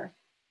weaker.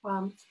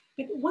 One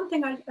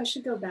thing I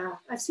should go back.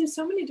 I've seen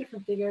so many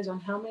different figures on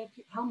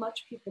how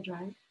much people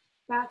drank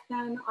back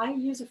then. I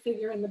use a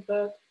figure in the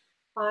book.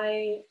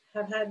 I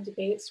have had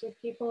debates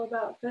with people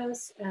about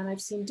this, and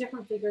I've seen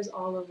different figures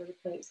all over the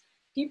place.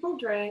 People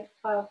drank,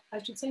 I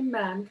should say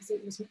men,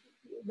 because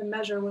the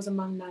measure was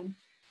among men.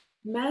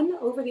 Men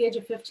over the age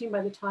of 15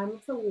 by the time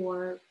of the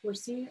war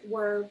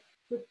were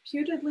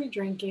reputedly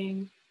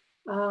drinking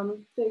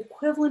the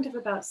equivalent of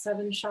about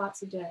 7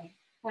 shots a day.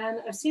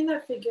 And I've seen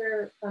that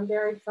figure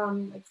varied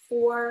from like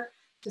 4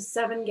 to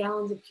 7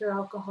 gallons of pure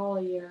alcohol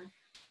a year.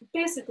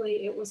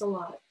 Basically, it was a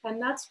lot.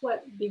 And that's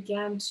what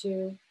began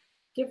to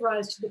give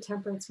rise to the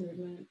temperance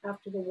movement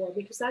after the war,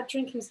 because that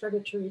drinking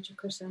started to reach a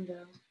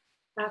crescendo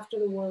after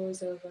the war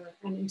was over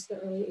and into the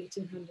early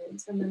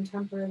 1800s. And then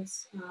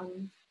temperance,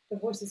 the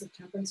voices of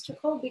temperance took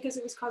hold because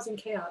it was causing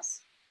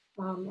chaos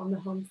on the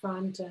home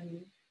front,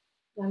 and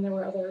there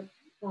were other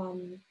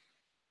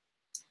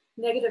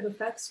negative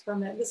effects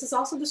from it. This is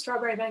also the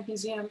Strawberry Bank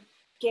Museum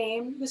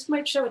game. This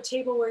might show a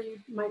table where you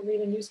might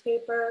read a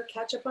newspaper,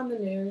 catch up on the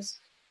news,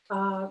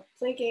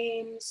 play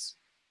games.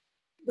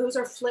 Those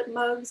are flip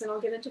mugs, and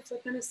I'll get into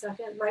flip in a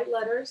second. Write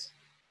letters,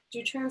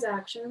 do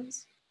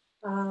transactions.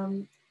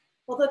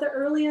 Although the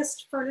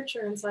earliest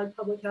furniture inside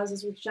public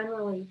houses was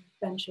generally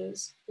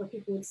benches where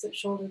people would sit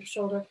shoulder to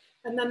shoulder,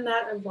 and then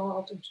that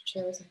evolved into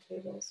chairs and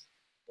tables.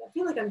 I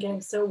feel like I'm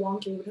getting so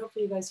wonky, but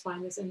hopefully you guys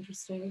find this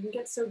interesting. You can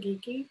get so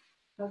geeky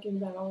talking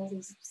about all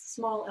these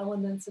small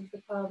elements of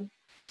the pub.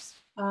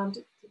 I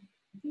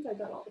think I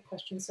got all the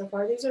questions so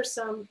far. These are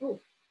some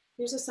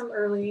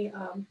early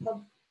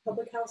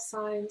public house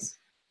signs.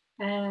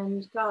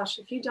 And gosh,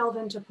 if you delve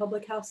into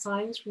public house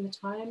signs from the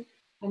time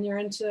and you're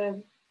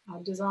into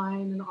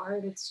design and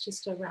art, it's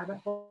just a rabbit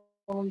hole.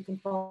 You can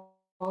fall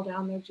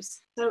down there,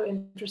 just so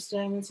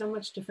interesting and so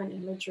much different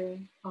imagery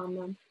on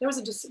them. There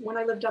was when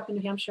I lived up in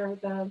New Hampshire,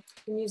 the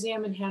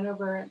museum in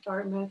Hanover at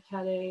Dartmouth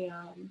had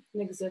an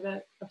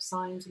exhibit of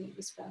signs, and it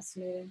was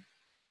fascinating.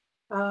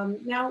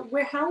 Now,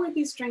 how were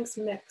these drinks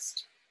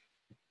mixed?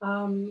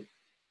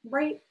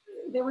 Right,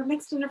 they were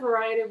mixed in a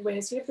variety of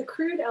ways. So you have the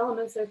crude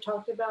elements I've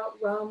talked about: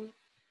 rum,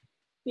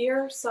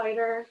 beer,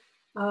 cider,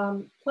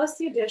 plus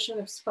the addition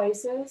of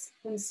spices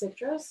and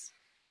citrus.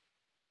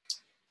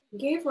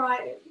 Gave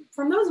rise,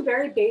 from those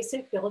very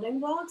basic building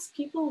blocks,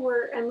 people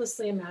were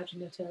endlessly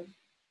imaginative.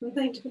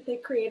 They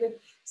created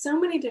so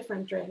many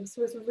different drinks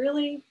with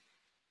really,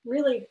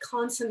 really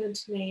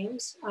consonant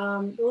names.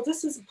 Well,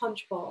 this is a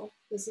punch bowl.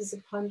 This is a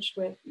punch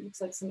with,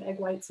 looks like some egg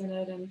whites in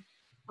it. And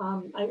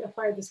I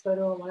acquired this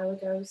photo a while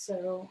ago,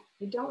 so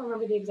I don't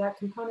remember the exact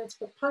components,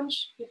 but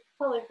punch, you've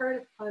probably heard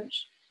of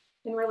punch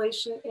in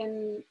relation,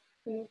 in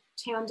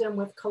tandem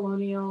with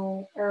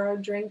colonial era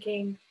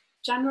drinking.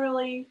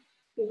 Generally,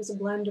 it was a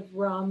blend of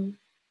rum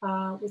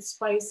with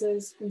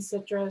spices and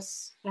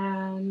citrus,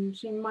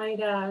 and you might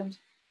add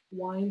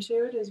wine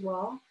to it as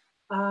well,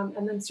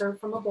 and then serve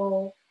from a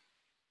bowl.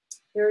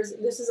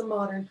 This is a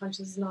modern punch,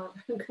 this is not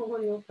a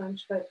colonial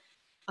punch, but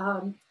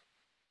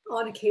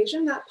on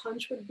occasion that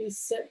punch would be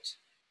sipped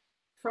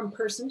from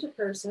person to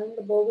person.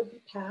 The bowl would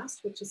be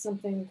passed, which is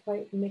something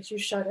quite makes you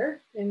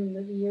shudder in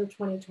the year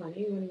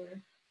 2020 when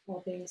we're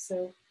all being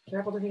so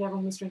careful to think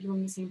everyone was drinking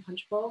from the same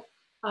punch bowl.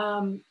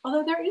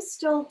 Although there is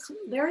still,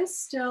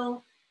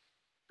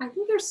 I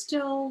think there's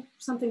still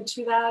something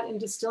to that in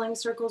distilling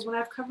circles. When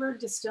I've covered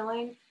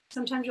distilling,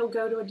 sometimes you'll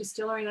go to a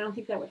distillery, and I don't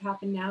think that would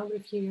happen now, but a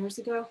few years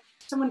ago,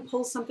 someone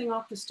pulls something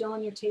off the still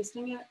and you're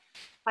tasting it.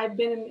 I've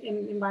been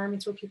in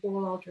environments where people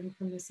will all drink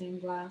from the same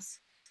glass.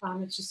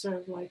 It's just sort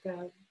of like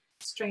a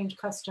strange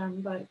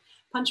custom, but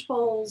punch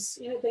bowls,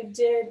 you know, they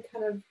did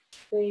kind of,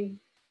 they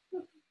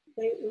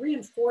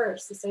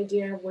reinforced this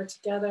idea of we're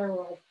together,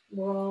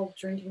 we're all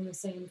drinking the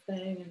same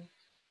thing.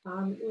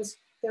 And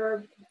there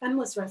are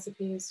endless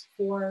recipes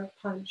for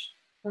punch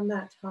from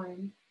that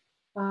time.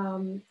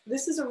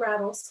 This is a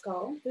rattle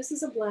skull. This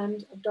is a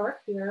blend of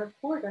dark beer,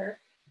 porter.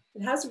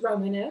 It has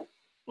rum in it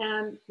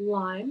and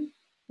lime.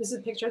 This is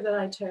a picture that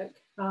I took,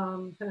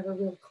 kind of a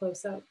real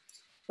close up.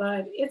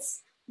 But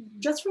it's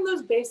just from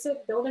those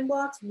basic building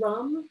blocks,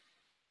 rum,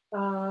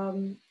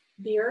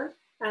 beer,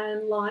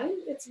 and lime.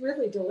 It's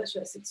really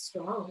delicious. It's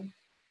strong.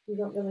 You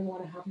don't really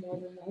want to have more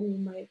than one. You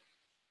might,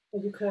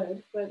 well, you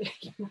could, but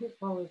you might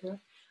fall over.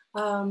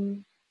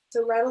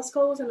 So rattle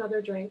skull was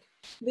another drink.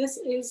 This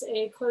is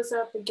a close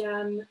up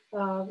again.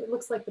 It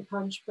looks like the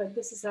punch, but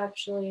this is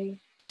actually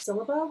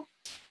syllabub,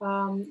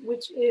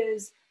 which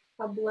is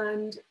a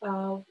blend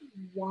of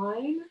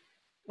wine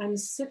and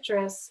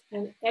citrus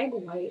and egg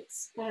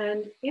whites.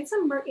 And it's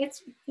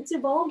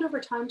evolved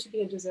over time to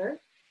be a dessert.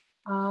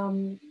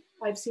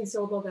 I've seen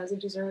syllabub as a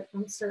dessert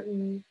in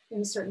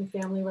certain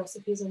family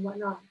recipes and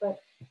whatnot,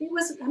 but it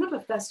was kind of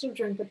a festive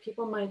drink that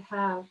people might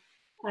have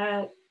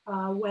at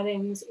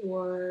weddings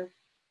or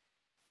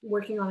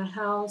working on a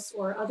house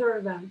or other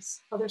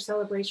events, other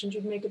celebrations.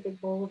 You'd make a big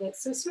bowl of it.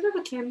 So sort of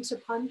akin to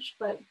punch,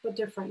 but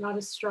different, not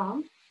as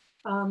strong.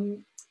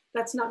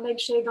 That's nutmeg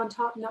shake on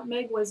top.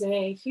 Nutmeg was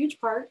a huge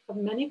part of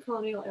many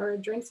colonial era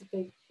drinks.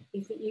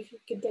 If you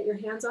could get your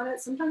hands on it,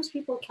 sometimes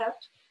people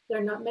kept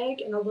their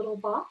nutmeg in a little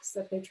box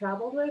that they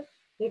traveled with.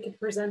 They could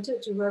present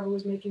it to whoever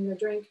was making the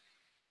drink.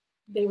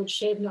 They would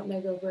shave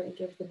nutmeg over it and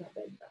give the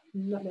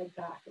nutmeg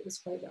back. It was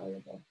quite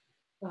valuable.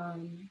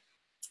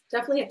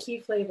 Definitely a key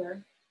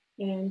flavor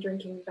in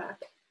drinking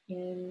back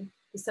in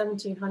the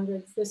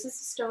 1700s. This is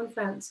a stone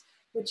fence,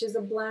 which is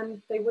a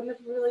blend. They wouldn't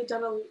have really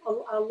done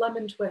a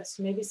lemon twist.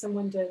 Maybe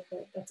someone did,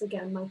 but that's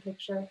again my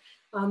picture.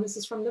 This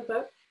is from the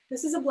book.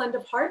 This is a blend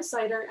of hard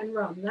cider and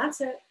rum.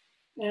 That's it.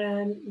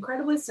 And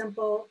incredibly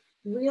simple,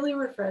 really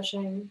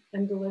refreshing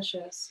and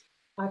delicious.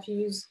 If you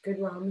use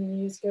good rum and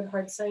you use good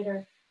hard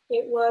cider.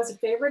 It was a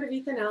favorite of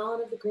Ethan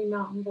Allen of the Green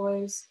Mountain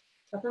Boys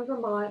up in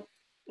Vermont.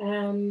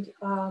 And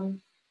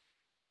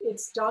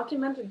it's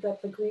documented that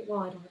well,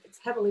 I don't know if it's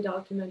heavily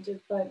documented,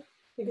 but I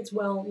think it's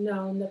well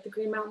known that the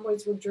Green Mountain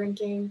Boys were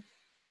drinking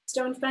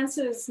stone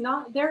fences.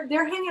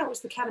 Their hangout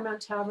was the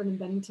Catamount Tavern in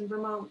Bennington,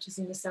 Vermont, which is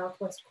in the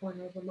southwest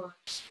corner of Vermont.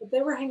 But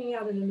they were hanging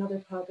out in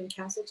another pub in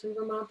Castleton,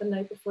 Vermont, the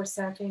night before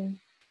sacking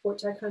Fort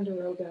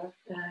Ticonderoga,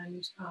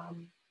 and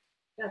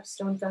that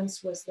stone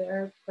fence was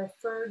their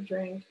preferred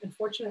drink.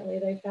 Unfortunately, I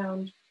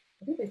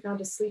think they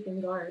found a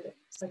sleeping guard at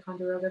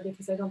Ticonderoga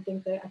because I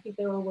think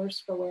they were worse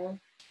for wear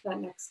that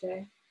next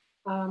day.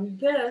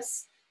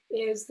 This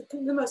is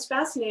the most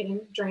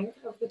fascinating drink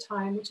of the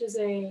time, which is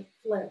a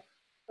flip.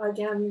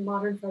 Again,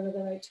 modern photo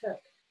that I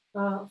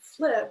took.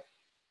 Flip,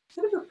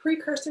 sort of a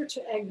precursor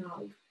to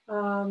eggnog.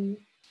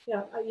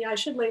 Yeah, I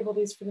should label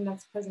these for the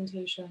next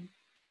presentation.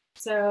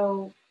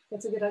 So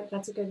that's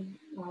a good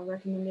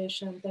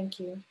recommendation. Thank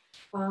you.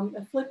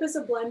 A flip is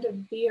a blend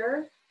of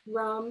beer,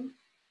 rum,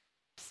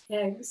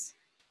 eggs,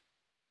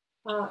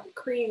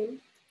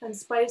 cream, and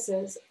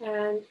spices.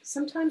 And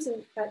sometimes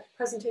at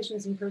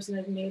presentations in person,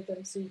 I've made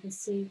them so you can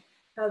see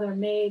how they're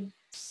made.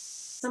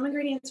 Some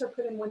ingredients are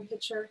put in one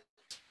pitcher,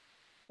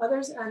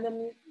 others, and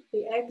then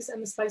the eggs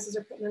and the spices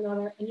are put in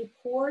another, and you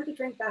pour the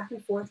drink back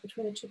and forth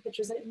between the two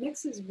pitchers, and it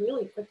mixes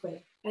really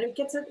quickly. And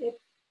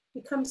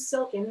becomes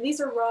silky. And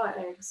these are raw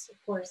eggs, of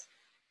course.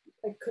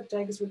 Like cooked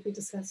eggs would be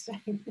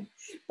disgusting.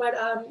 But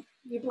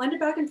you blend it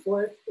back and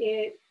forth.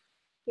 It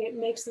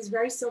makes this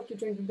very silky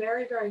drink,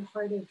 very, very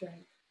hearty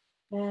drink.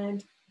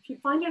 And if you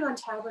find it on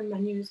tavern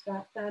menus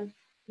back then,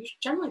 it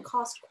generally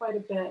cost quite a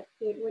bit.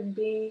 It would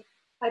be,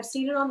 I've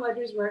seen it on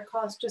ledgers where it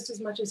cost just as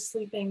much as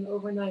sleeping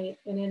overnight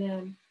in an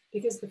inn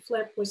because the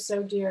flip was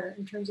so dear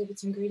in terms of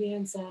its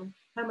ingredients and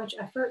how much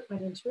effort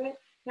went into it.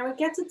 Now it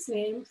gets its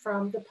name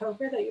from the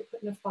poker that you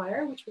put in a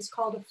fire, which was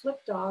called a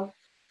flip dog.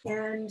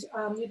 And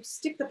you'd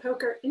stick the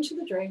poker into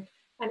the drink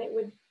and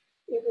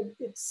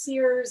it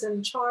sears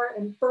and char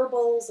and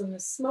burbles and the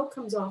smoke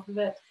comes off of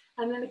it.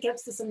 And then it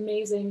gets this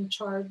amazing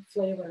charred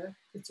flavor.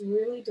 It's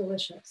really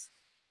delicious.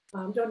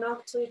 Don't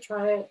knock till you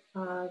try it.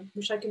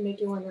 Wish I could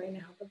make you one right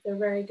now, but they're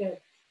very good.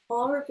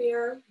 Paul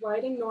Revere,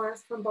 riding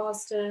north from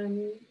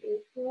Boston,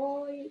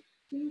 April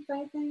 18th,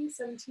 I think,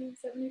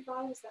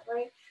 1775, is that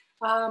right?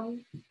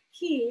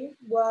 He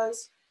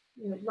was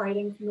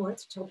riding north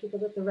to tell people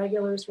that the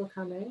regulars were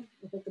coming,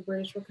 that the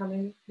British were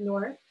coming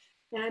north.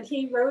 And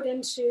he rode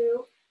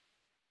into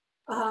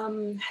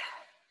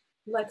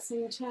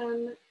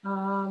Lexington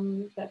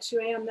at 2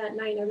 a.m. that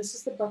night. Now this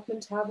is the Buckman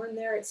Tavern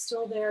there. It's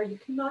still there. You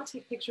cannot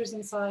take pictures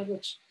inside,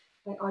 which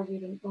I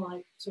argued and well,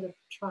 I sort of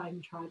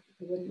tried, but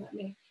they wouldn't let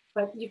me.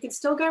 But you can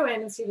still go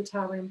in and see the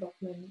tavern in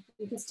Buckman.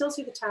 You can still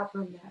see the tap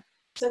room there.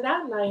 So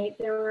that night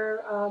there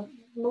were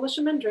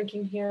militiamen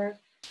drinking here.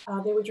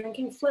 They were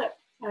drinking flip,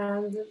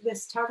 and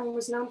this tavern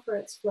was known for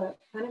its flip.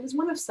 And it was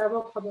one of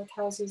several public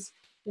houses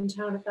in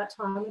town at that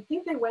time. I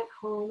think they went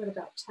home at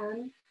about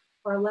 10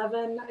 or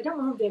 11. I don't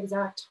know the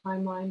exact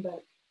timeline,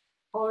 but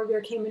Paul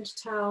Revere came into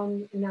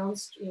town,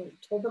 announced,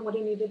 told them what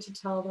he needed to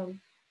tell them.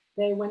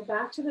 They went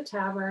back to the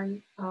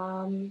tavern.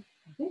 I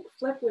think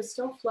flip was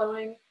still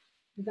flowing.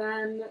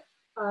 Then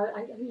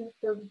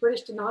the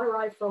British did not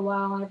arrive for a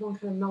while, and everyone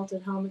kind of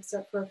melted home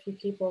except for a few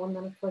people. And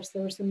then, of course,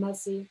 there was the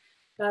messy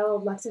Battle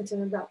of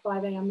Lexington at about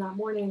 5 a.m. that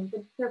morning.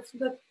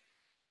 The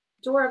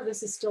door of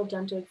this is still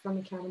dented from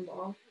a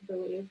cannonball, I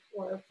believe,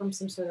 or from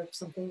some sort of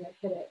something that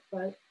hit it.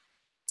 But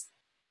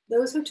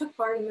those who took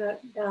part in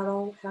that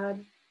battle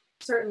had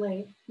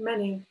certainly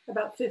many,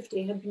 about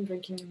 50, had been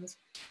drinking in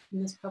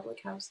this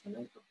public house the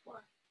night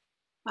before.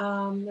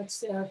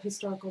 That's a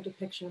historical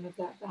depiction of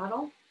that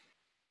battle.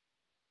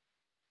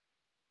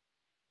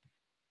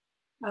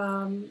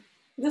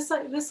 This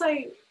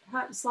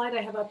slide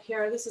I have up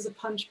here, this is a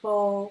punch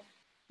bowl.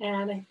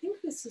 And I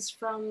think this is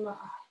from,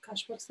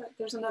 gosh, what's that?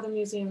 There's another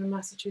museum in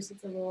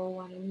Massachusetts, a rural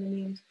one, and the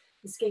name's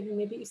escaping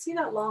me. But you see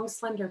that long,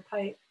 slender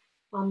pipe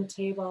on the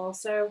table.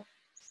 So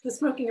the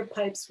smoking of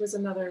pipes was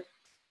another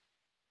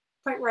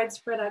quite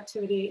widespread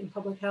activity in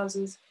public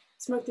houses.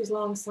 Smoke these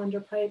long, slender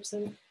pipes.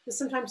 And you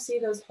sometimes see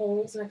those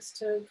holes next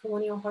to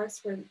colonial hearths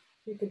where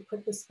you could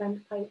put the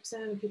spent pipes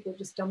in and people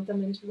just dump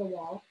them into the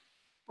wall.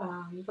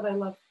 But I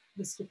love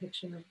this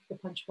depiction of the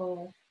punch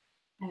bowl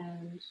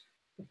and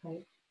the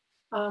pipe.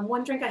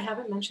 One drink I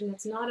haven't mentioned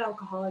that's not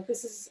alcoholic.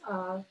 This is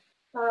a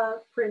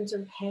print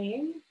of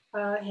haying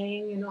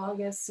in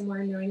August somewhere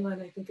in New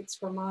England. I think it's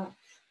Vermont.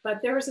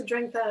 But there was a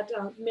drink that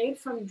made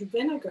from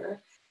vinegar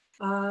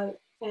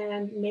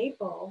and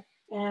maple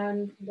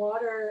and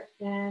water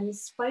and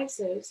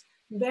spices,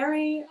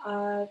 very,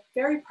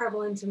 very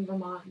prevalent in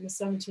Vermont in the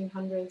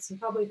 1700s and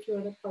probably a few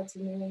other parts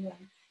of New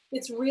England.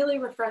 It's really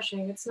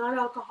refreshing. It's not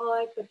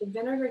alcoholic, but the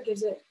vinegar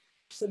gives it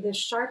so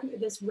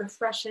this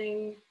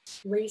refreshing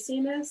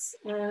raciness.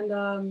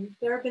 And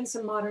there have been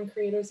some modern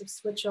creators of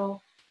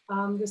Switchel.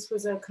 This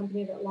was a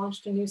company that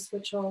launched a new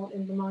Switchel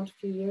in Vermont a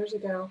few years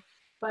ago.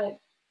 But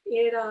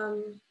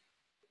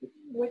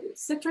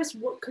citrus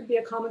could be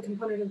a common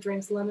component of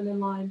drinks, lemon and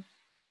lime.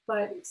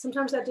 But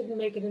sometimes that didn't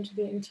make it into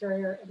the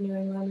interior of New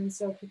England, and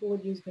so people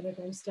would use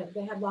vinegar instead.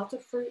 They had lots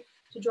of fruit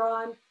to draw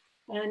on.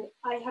 And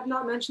I have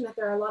not mentioned that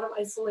there are a lot of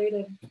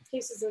isolated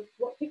cases of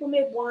what people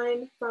made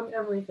wine from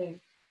everything.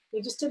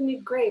 They just didn't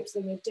need grapes.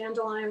 They made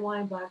dandelion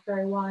wine,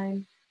 blackberry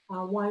wine,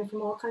 wine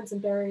from all kinds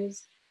of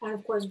berries, and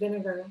of course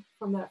vinegar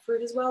from that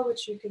fruit as well,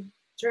 which you could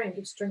drink.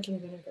 It's drinking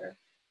vinegar.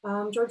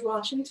 George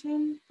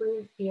Washington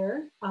brewed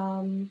beer.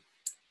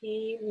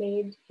 He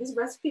made his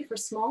recipe for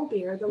small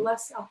beer, the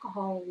less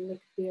alcoholic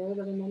beer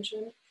that I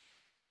mentioned,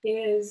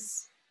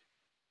 is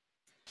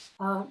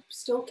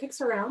still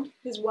kicks around.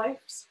 His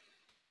wife's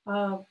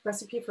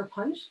recipe for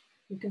punch.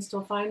 You can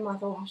still find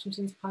Martha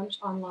Washington's punch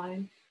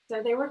online.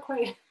 So they were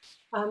quite,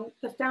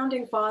 the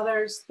founding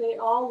fathers, they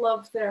all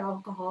loved their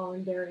alcohol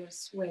in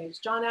various ways.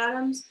 John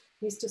Adams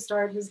used to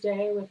start his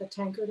day with a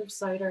tankard of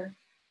cider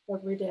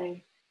every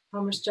day.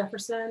 Thomas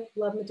Jefferson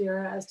loved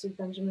Madeira, as did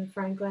Benjamin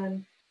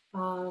Franklin.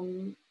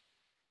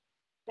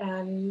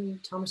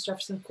 And Thomas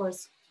Jefferson, of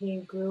course, he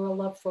grew a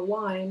love for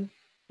wine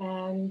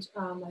and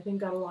I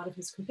think got a lot of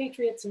his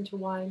compatriots into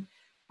wine.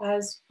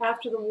 As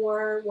after the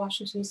war,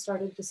 Washington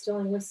started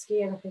distilling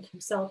whiskey, and I think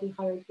himself, he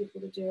hired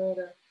people to do it,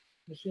 or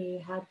he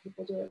had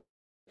people do it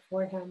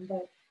for him,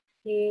 but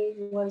he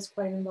was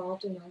quite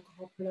involved in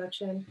alcohol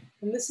production.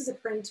 And this is a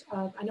print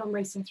of, I know I'm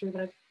racing through,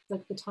 but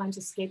like the times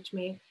escaped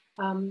me.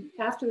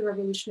 After the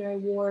Revolutionary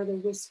War, the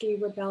Whiskey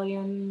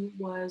Rebellion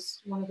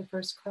was one of the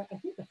first, I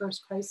think the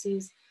first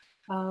crises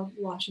of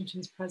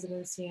Washington's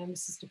presidency, and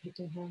this is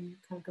depicting him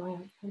kind of going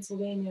out to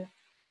Pennsylvania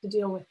to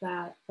deal with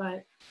that.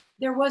 But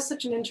there was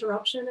such an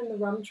interruption in the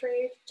rum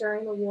trade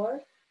during the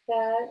war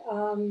that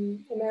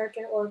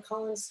American or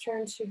colonists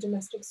turned to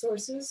domestic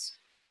sources,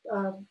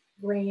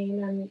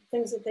 grain and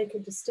things that they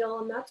could distill,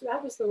 and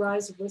that was the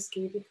rise of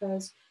whiskey,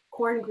 because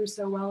corn grew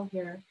so well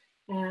here,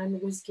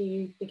 and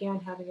whiskey began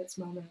having its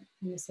moment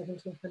in the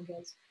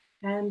 1700s.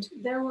 And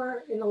there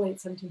were, in the late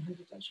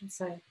 1700s, I should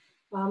say.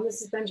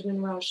 This is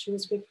Benjamin Rush, who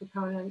was a big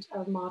proponent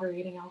of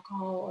moderating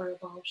alcohol or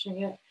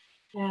abolishing it.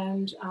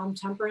 And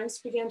temperance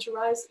began to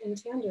rise in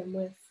tandem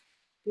with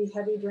the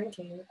heavy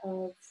drinking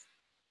of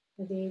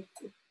the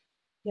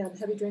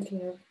heavy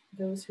drinking of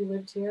those who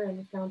lived here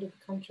and founded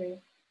the country.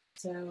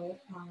 So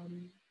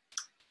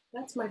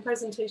that's my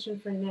presentation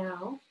for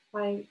now.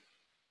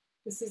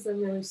 This is a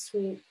really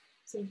sweet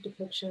sort of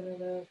depiction of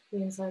the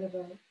inside of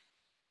a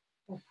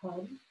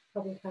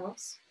public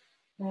house.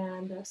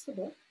 And that's the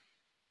book.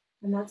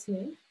 And that's me,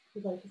 if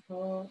you'd like to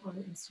follow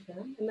on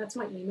Instagram. And that's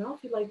my email.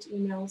 If you'd like to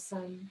email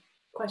some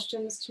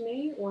questions to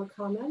me or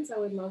comments, I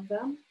would love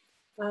them.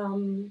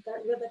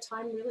 The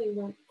time really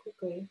went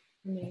quickly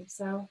for me.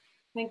 So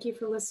thank you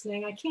for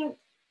listening. I can't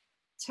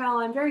tell,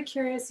 I'm very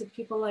curious if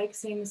people like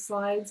seeing the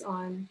slides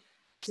on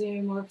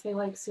Zoom or if they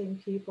like seeing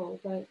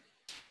people, but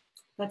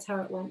that's how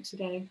it went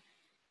today.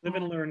 Live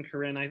and learn,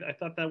 Corinne. I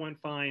thought that went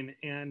fine,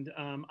 and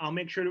I'll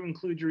make sure to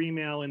include your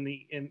email in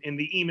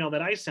the email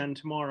that I send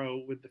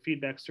tomorrow with the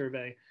feedback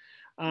survey.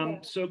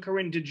 So,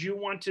 Corinne, did you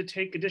want to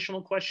take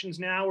additional questions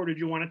now, or did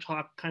you want to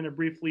talk kind of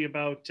briefly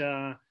about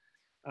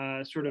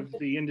sort of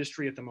the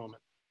industry at the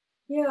moment?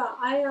 Yeah,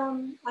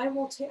 I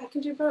will take. I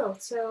can do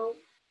both. So,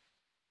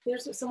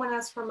 there's someone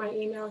asked for my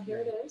email. Here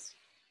it is.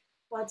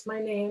 That's my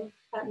name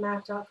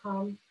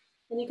 @mac.com,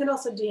 and you can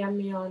also DM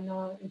me on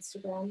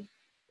Instagram.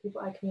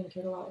 I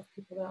communicate a lot with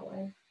people that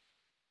way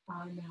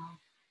now.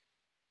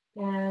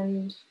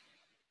 And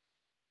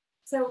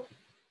so,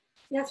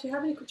 yeah, if you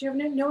have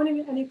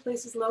any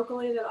places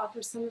locally that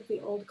offer some of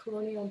the old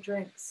colonial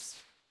drinks?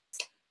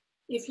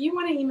 If you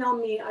want to email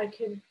me, I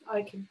could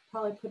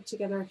probably put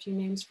together a few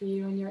names for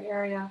you in your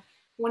area.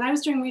 When I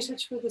was doing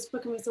research for this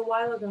book, it was a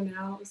while ago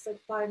now, it was like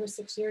 5 or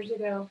 6 years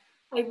ago,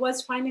 I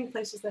was finding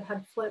places that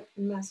had Flip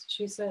in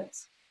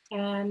Massachusetts.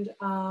 And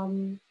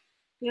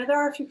there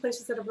are a few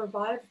places that have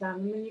revived them.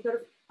 I mean, you go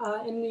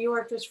to, in New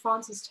York, there's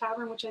Francis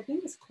Tavern, which I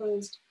think is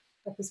closed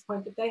at this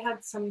point, but they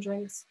had some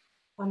drinks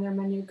on their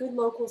menu, good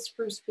local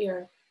spruce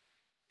beer.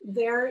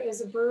 There is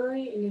a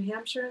brewery in New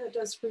Hampshire that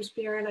does spruce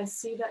beer, and I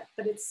see that,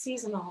 but it's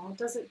seasonal.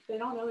 They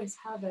don't always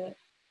have it.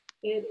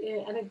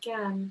 And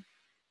again,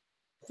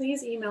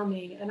 please email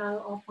me and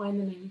I'll find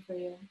the name for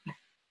you. I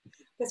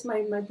guess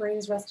my brain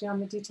is resting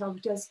on the detail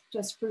of just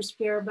spruce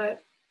beer,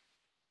 but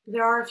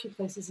there are a few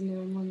places in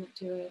New England that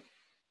do it.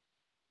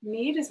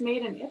 Mead is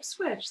made in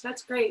Ipswich.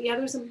 That's great. Yeah,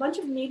 there's a bunch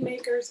of mead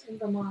makers in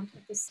Vermont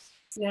at this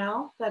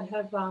now that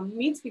have,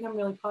 mead's become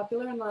really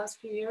popular in the last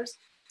few years.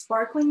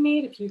 Sparkling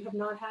mead, if you have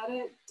not had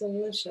it,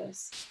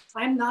 delicious.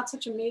 I'm not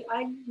such a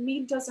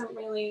mead doesn't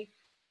really,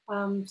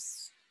 I'm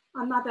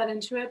not that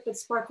into it, but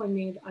sparkling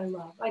mead I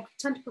love. I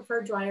tend to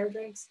prefer drier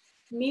drinks.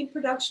 Mead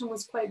production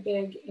was quite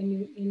big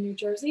in New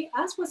Jersey,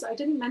 as was, I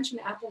didn't mention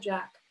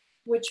Applejack,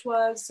 which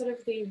was sort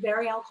of the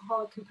very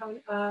alcoholic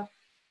component,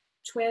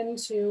 twin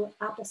to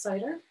apple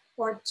cider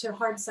or to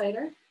hard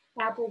cider.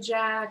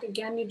 Applejack,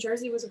 again, New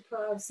Jersey was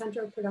a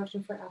center of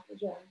production for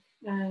Applejack.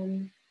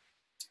 And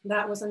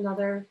that was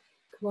another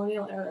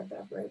colonial era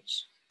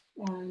beverage.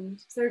 And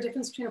is there a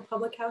difference between a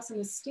public house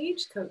and a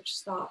stagecoach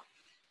stop?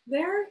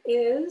 There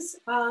is.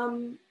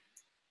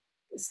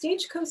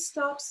 Stagecoach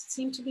stops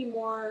seem to be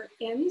more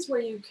inns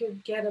where you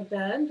could get a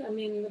bed. I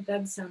mean, the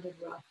bed sounded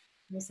rough.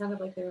 They sounded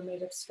like they were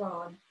made of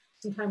straw.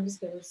 Sometimes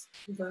there was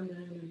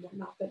vermin and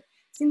whatnot, but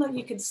it seemed like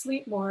you could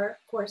sleep more,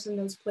 of course, in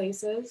those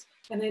places.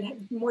 And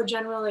they'd more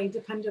generally,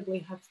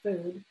 dependably have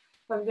food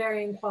of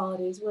varying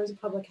qualities, whereas a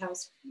public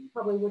house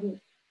probably wouldn't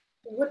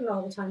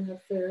all the time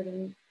have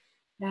food.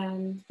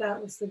 And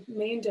that was the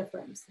main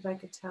difference that I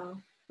could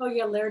tell. Oh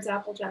yeah, Laird's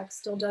Applejack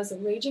still does a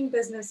raging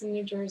business in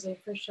New Jersey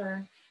for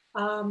sure.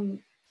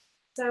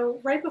 So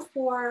right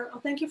before,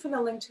 thank you for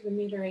the link to the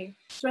meadery.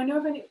 Do I know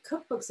of any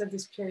cookbooks of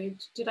this period?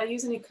 Did I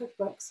use any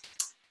cookbooks?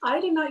 I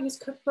did not use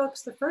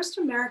cookbooks. The first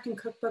American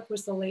cookbook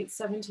was the late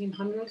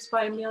 1700s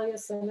by Amelia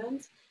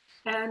Simmons.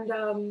 And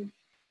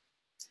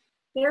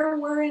there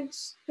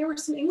were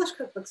some English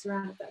cookbooks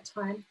around at that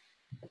time.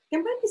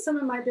 There might be some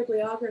in my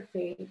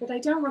bibliography, but I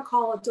don't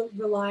recall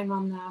relying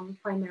on them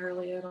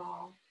primarily at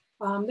all.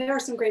 There are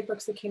some great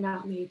books that came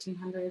out in the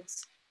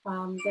 1800s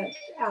that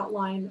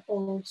outline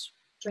old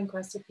drink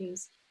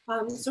recipes.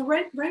 So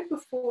right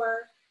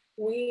before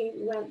we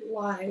went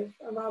live,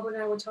 Robert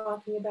and I were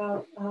talking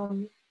about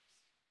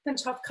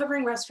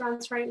covering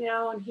restaurants right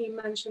now, and he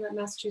mentioned that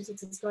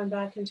Massachusetts is going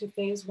back into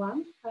phase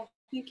 1. I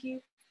think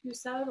you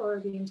said,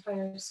 or the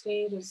entire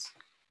state is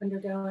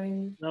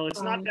undergoing. No,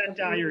 it's not that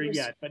dire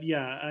yet, but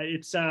yeah, I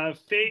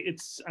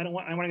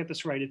want to get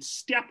this right. It's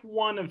step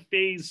one of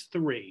phase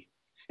 3.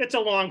 It's a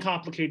long,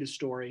 complicated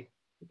story.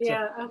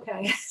 Yeah.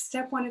 Okay.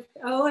 Step one.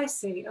 Oh, I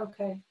see.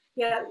 Okay.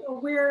 Yeah,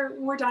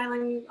 we're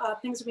dialing.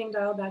 Things are being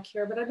dialed back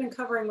here, but I've been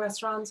covering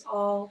restaurants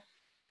all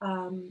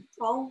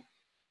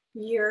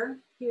year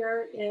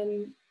here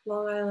in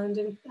Long Island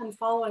and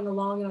following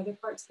along in other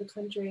parts of the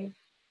country.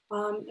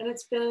 And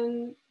it's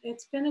been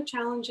a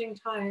challenging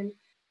time,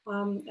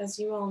 as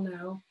you all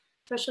know,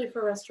 especially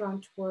for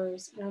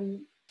restaurateurs.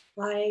 And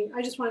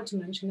I just wanted to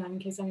mention that in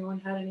case anyone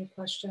had any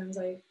questions.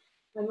 I'm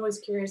always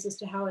curious as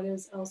to how it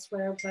is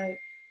elsewhere, but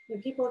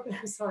people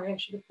have, sorry, I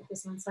should have put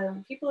this on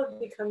silent. People have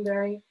become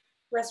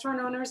restaurant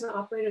owners and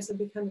operators have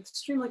become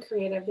extremely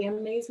creative. They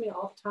amaze me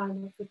all the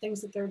time with the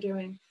things that they're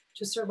doing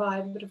to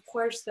survive. But of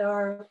course, there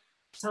are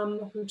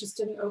some who just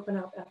didn't reopen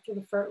after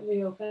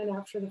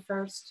the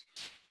first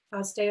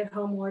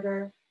stay-at-home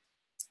order.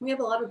 We have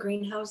a lot of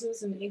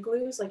greenhouses and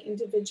igloos, like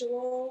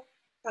individual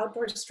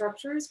outdoor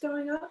structures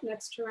going up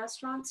next to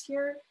restaurants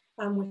here,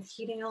 with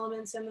heating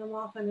elements in them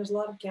often. There's a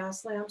lot of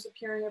gas lamps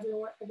appearing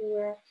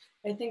everywhere.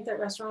 I think that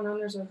restaurant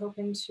owners are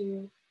hoping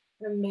to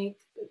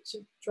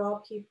draw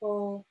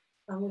people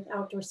with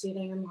outdoor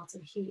seating and lots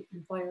of heat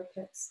and fire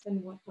pits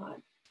and whatnot.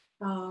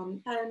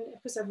 And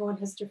of course, everyone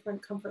has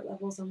different comfort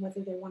levels on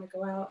whether they want to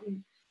go out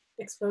and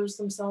expose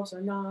themselves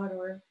or not,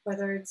 or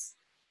whether it's,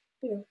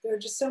 there are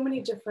just so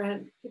many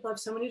different, people have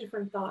so many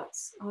different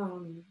thoughts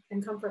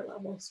and comfort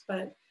levels.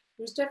 But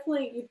there's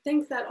definitely, you'd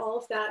think that all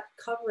of that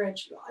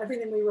coverage,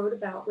 everything we wrote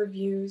about,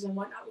 reviews and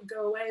whatnot, would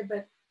go away,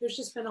 but there's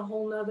just been a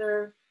whole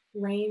nother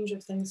range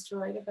of things to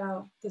write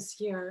about this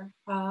year.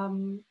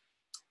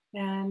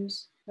 And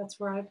that's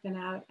where I've been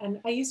at. And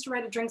I used to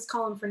write a drinks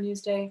column for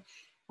Newsday.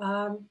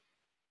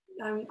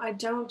 I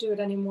don't do it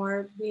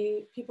anymore.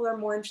 People are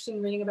more interested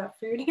in reading about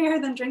food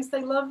here than drinks.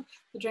 They love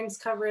the drinks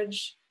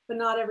coverage, but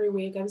not every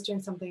week. I was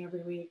doing something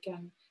every week.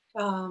 And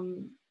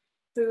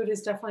food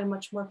is definitely a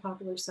much more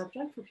popular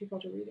subject for people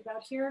to read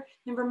about here.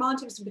 In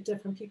Vermont, it was a bit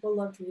different. People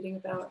loved reading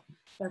about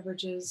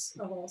beverages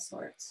of all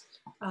sorts.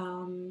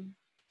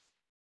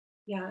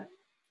 Yeah,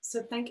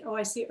 so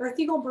I see Earth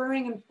Eagle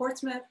Brewing in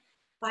Portsmouth.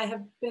 I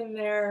have been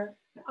there.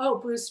 Oh,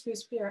 Bruce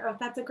Spruce Beer. Oh,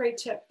 that's a great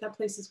tip. That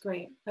place is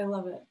great. I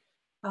love it.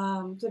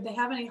 Did they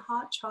have any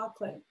hot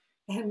chocolate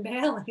and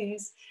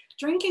Bailey's?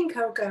 Drinking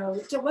cocoa,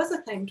 it was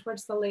a thing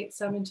towards the late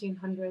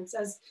 1700s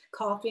as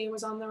coffee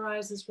was on the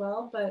rise as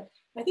well. But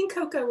I think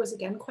cocoa was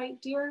again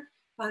quite dear.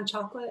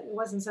 Chocolate, it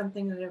wasn't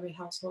something that every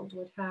household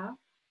would have,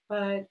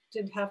 but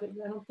did have it.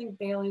 I don't think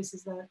Bailey's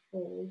is that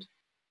old.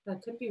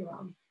 That could be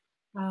wrong.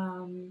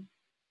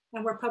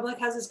 And were public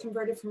houses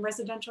converted from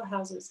residential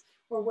houses,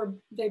 or were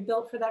they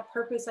built for that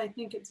purpose? I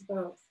think it's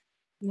both.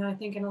 I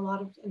think in a lot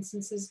of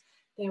instances,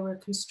 they were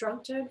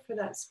constructed for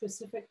that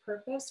specific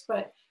purpose,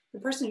 but the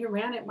person who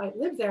ran it might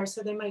live there,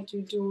 so they might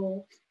do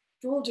dual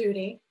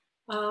duty.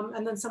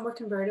 And then some were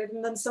converted,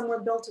 and then some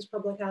were built as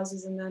public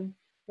houses and then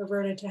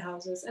reverted to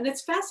houses. And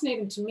it's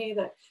fascinating to me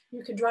that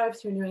you could drive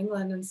through New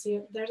England and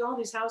see there's all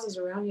these houses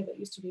around you that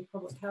used to be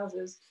public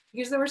houses,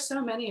 because there were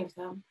so many of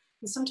them.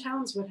 And some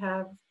towns would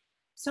have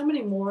so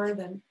many more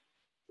than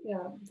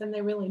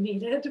they really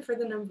needed for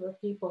the number of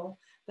people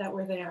that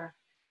were there.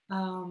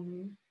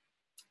 And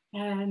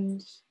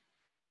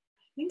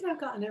I think I've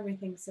gotten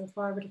everything so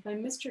far, but if I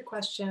missed your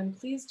question,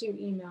 please do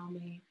email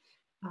me.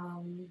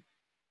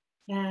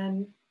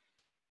 And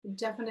the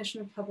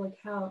definition of public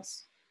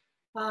house.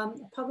 A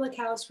public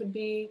house would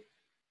be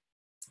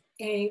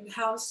a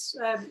house,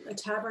 a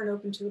tavern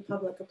open to the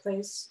public, a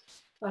place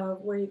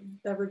where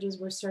beverages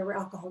were served, where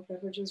alcoholic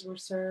beverages were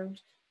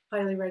served,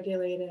 highly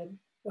regulated,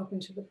 open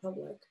to the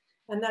public.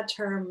 And that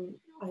term,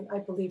 I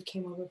believe,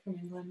 came over from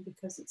England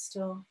because it's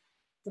still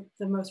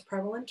the most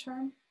prevalent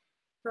term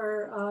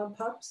for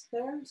pubs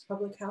there, is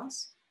public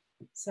house.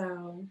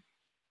 So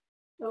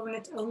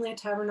only a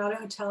tavern, not a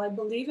hotel. I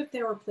believe if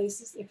there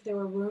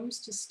were rooms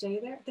to stay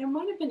there, there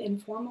might have been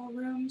informal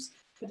rooms,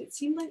 but it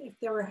seemed like if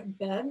there were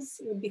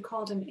beds, it would be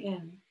called an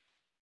inn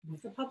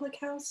with a public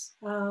house.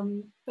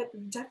 But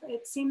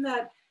it seemed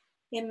that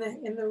in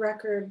the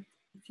record,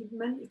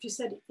 if you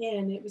said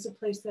inn, it was a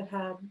place that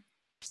had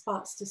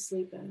spots to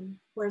sleep in,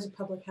 whereas a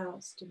public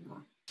house did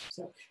not.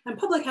 So, and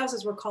public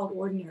houses were called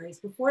ordinaries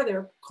before they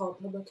were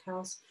called public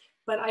house.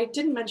 But I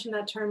didn't mention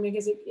that term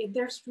because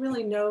there's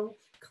really no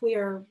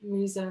clear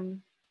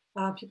reason.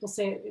 People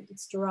say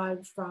it's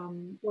derived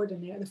from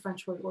ordinaire, the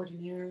French word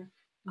ordinaire.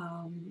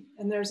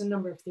 And there's a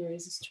number of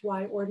theories as to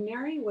why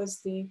ordinary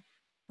was the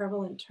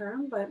prevalent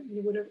term, but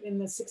you would have, in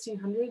the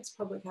 1600s,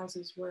 public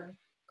houses were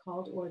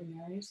called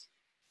ordinaries.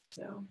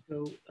 So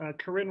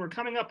Corinne, we're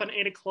coming up on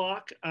 8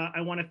 o'clock.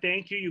 I want to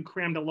thank you. You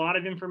crammed a lot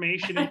of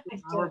information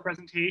into our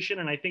presentation,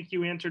 and I think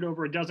you answered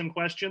over a dozen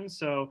questions.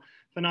 So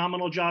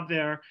phenomenal job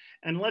there.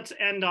 And let's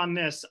end on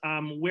this.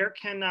 Where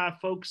can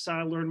folks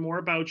learn more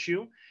about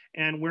you,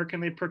 and where can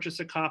they purchase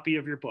a copy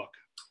of your book?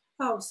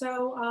 Oh,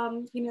 so,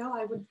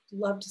 I would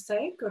love to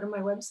say, go to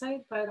my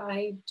website, but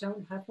I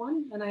don't have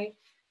one, and I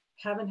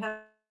haven't had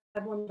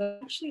have one, but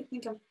I actually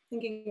think I'm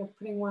thinking of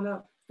putting one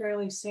up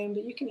fairly soon.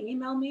 But you can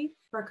email me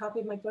for a copy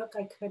of my book.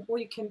 I could, or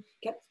you can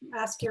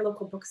ask your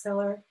local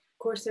bookseller. Of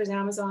course, there's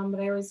Amazon, but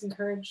I always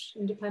encourage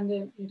you to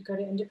go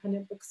to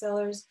independent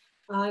booksellers.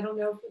 I don't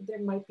know if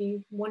there might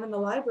be one in the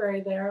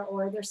library there,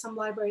 or there's some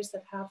libraries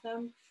that have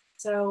them.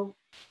 So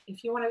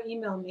if you want to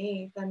email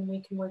me, then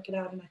we can work it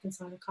out, and I can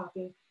sign a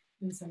copy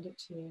and send it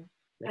to you.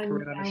 Yeah,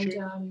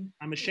 And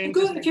I'm ashamed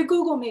if you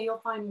Google me, you'll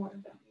find more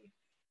about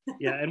me.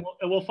 Yeah, and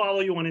we'll follow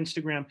you on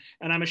Instagram.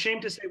 And I'm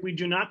ashamed to say we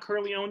do not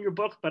currently own your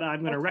book, but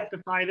I'm going to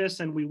rectify this,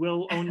 and we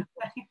will own your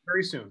book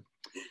very soon.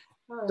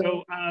 Right.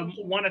 So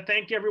want to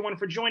thank everyone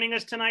for joining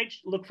us tonight.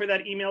 Look for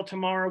that email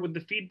tomorrow with the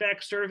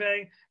feedback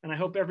survey, and I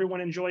hope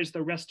everyone enjoys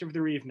the rest of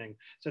their evening.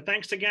 So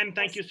thanks again.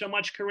 Thank you so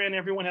much, Corinne.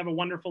 Everyone have a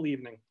wonderful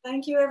evening.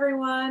 Thank you,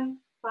 everyone.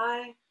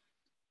 Bye.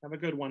 Have a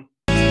good one.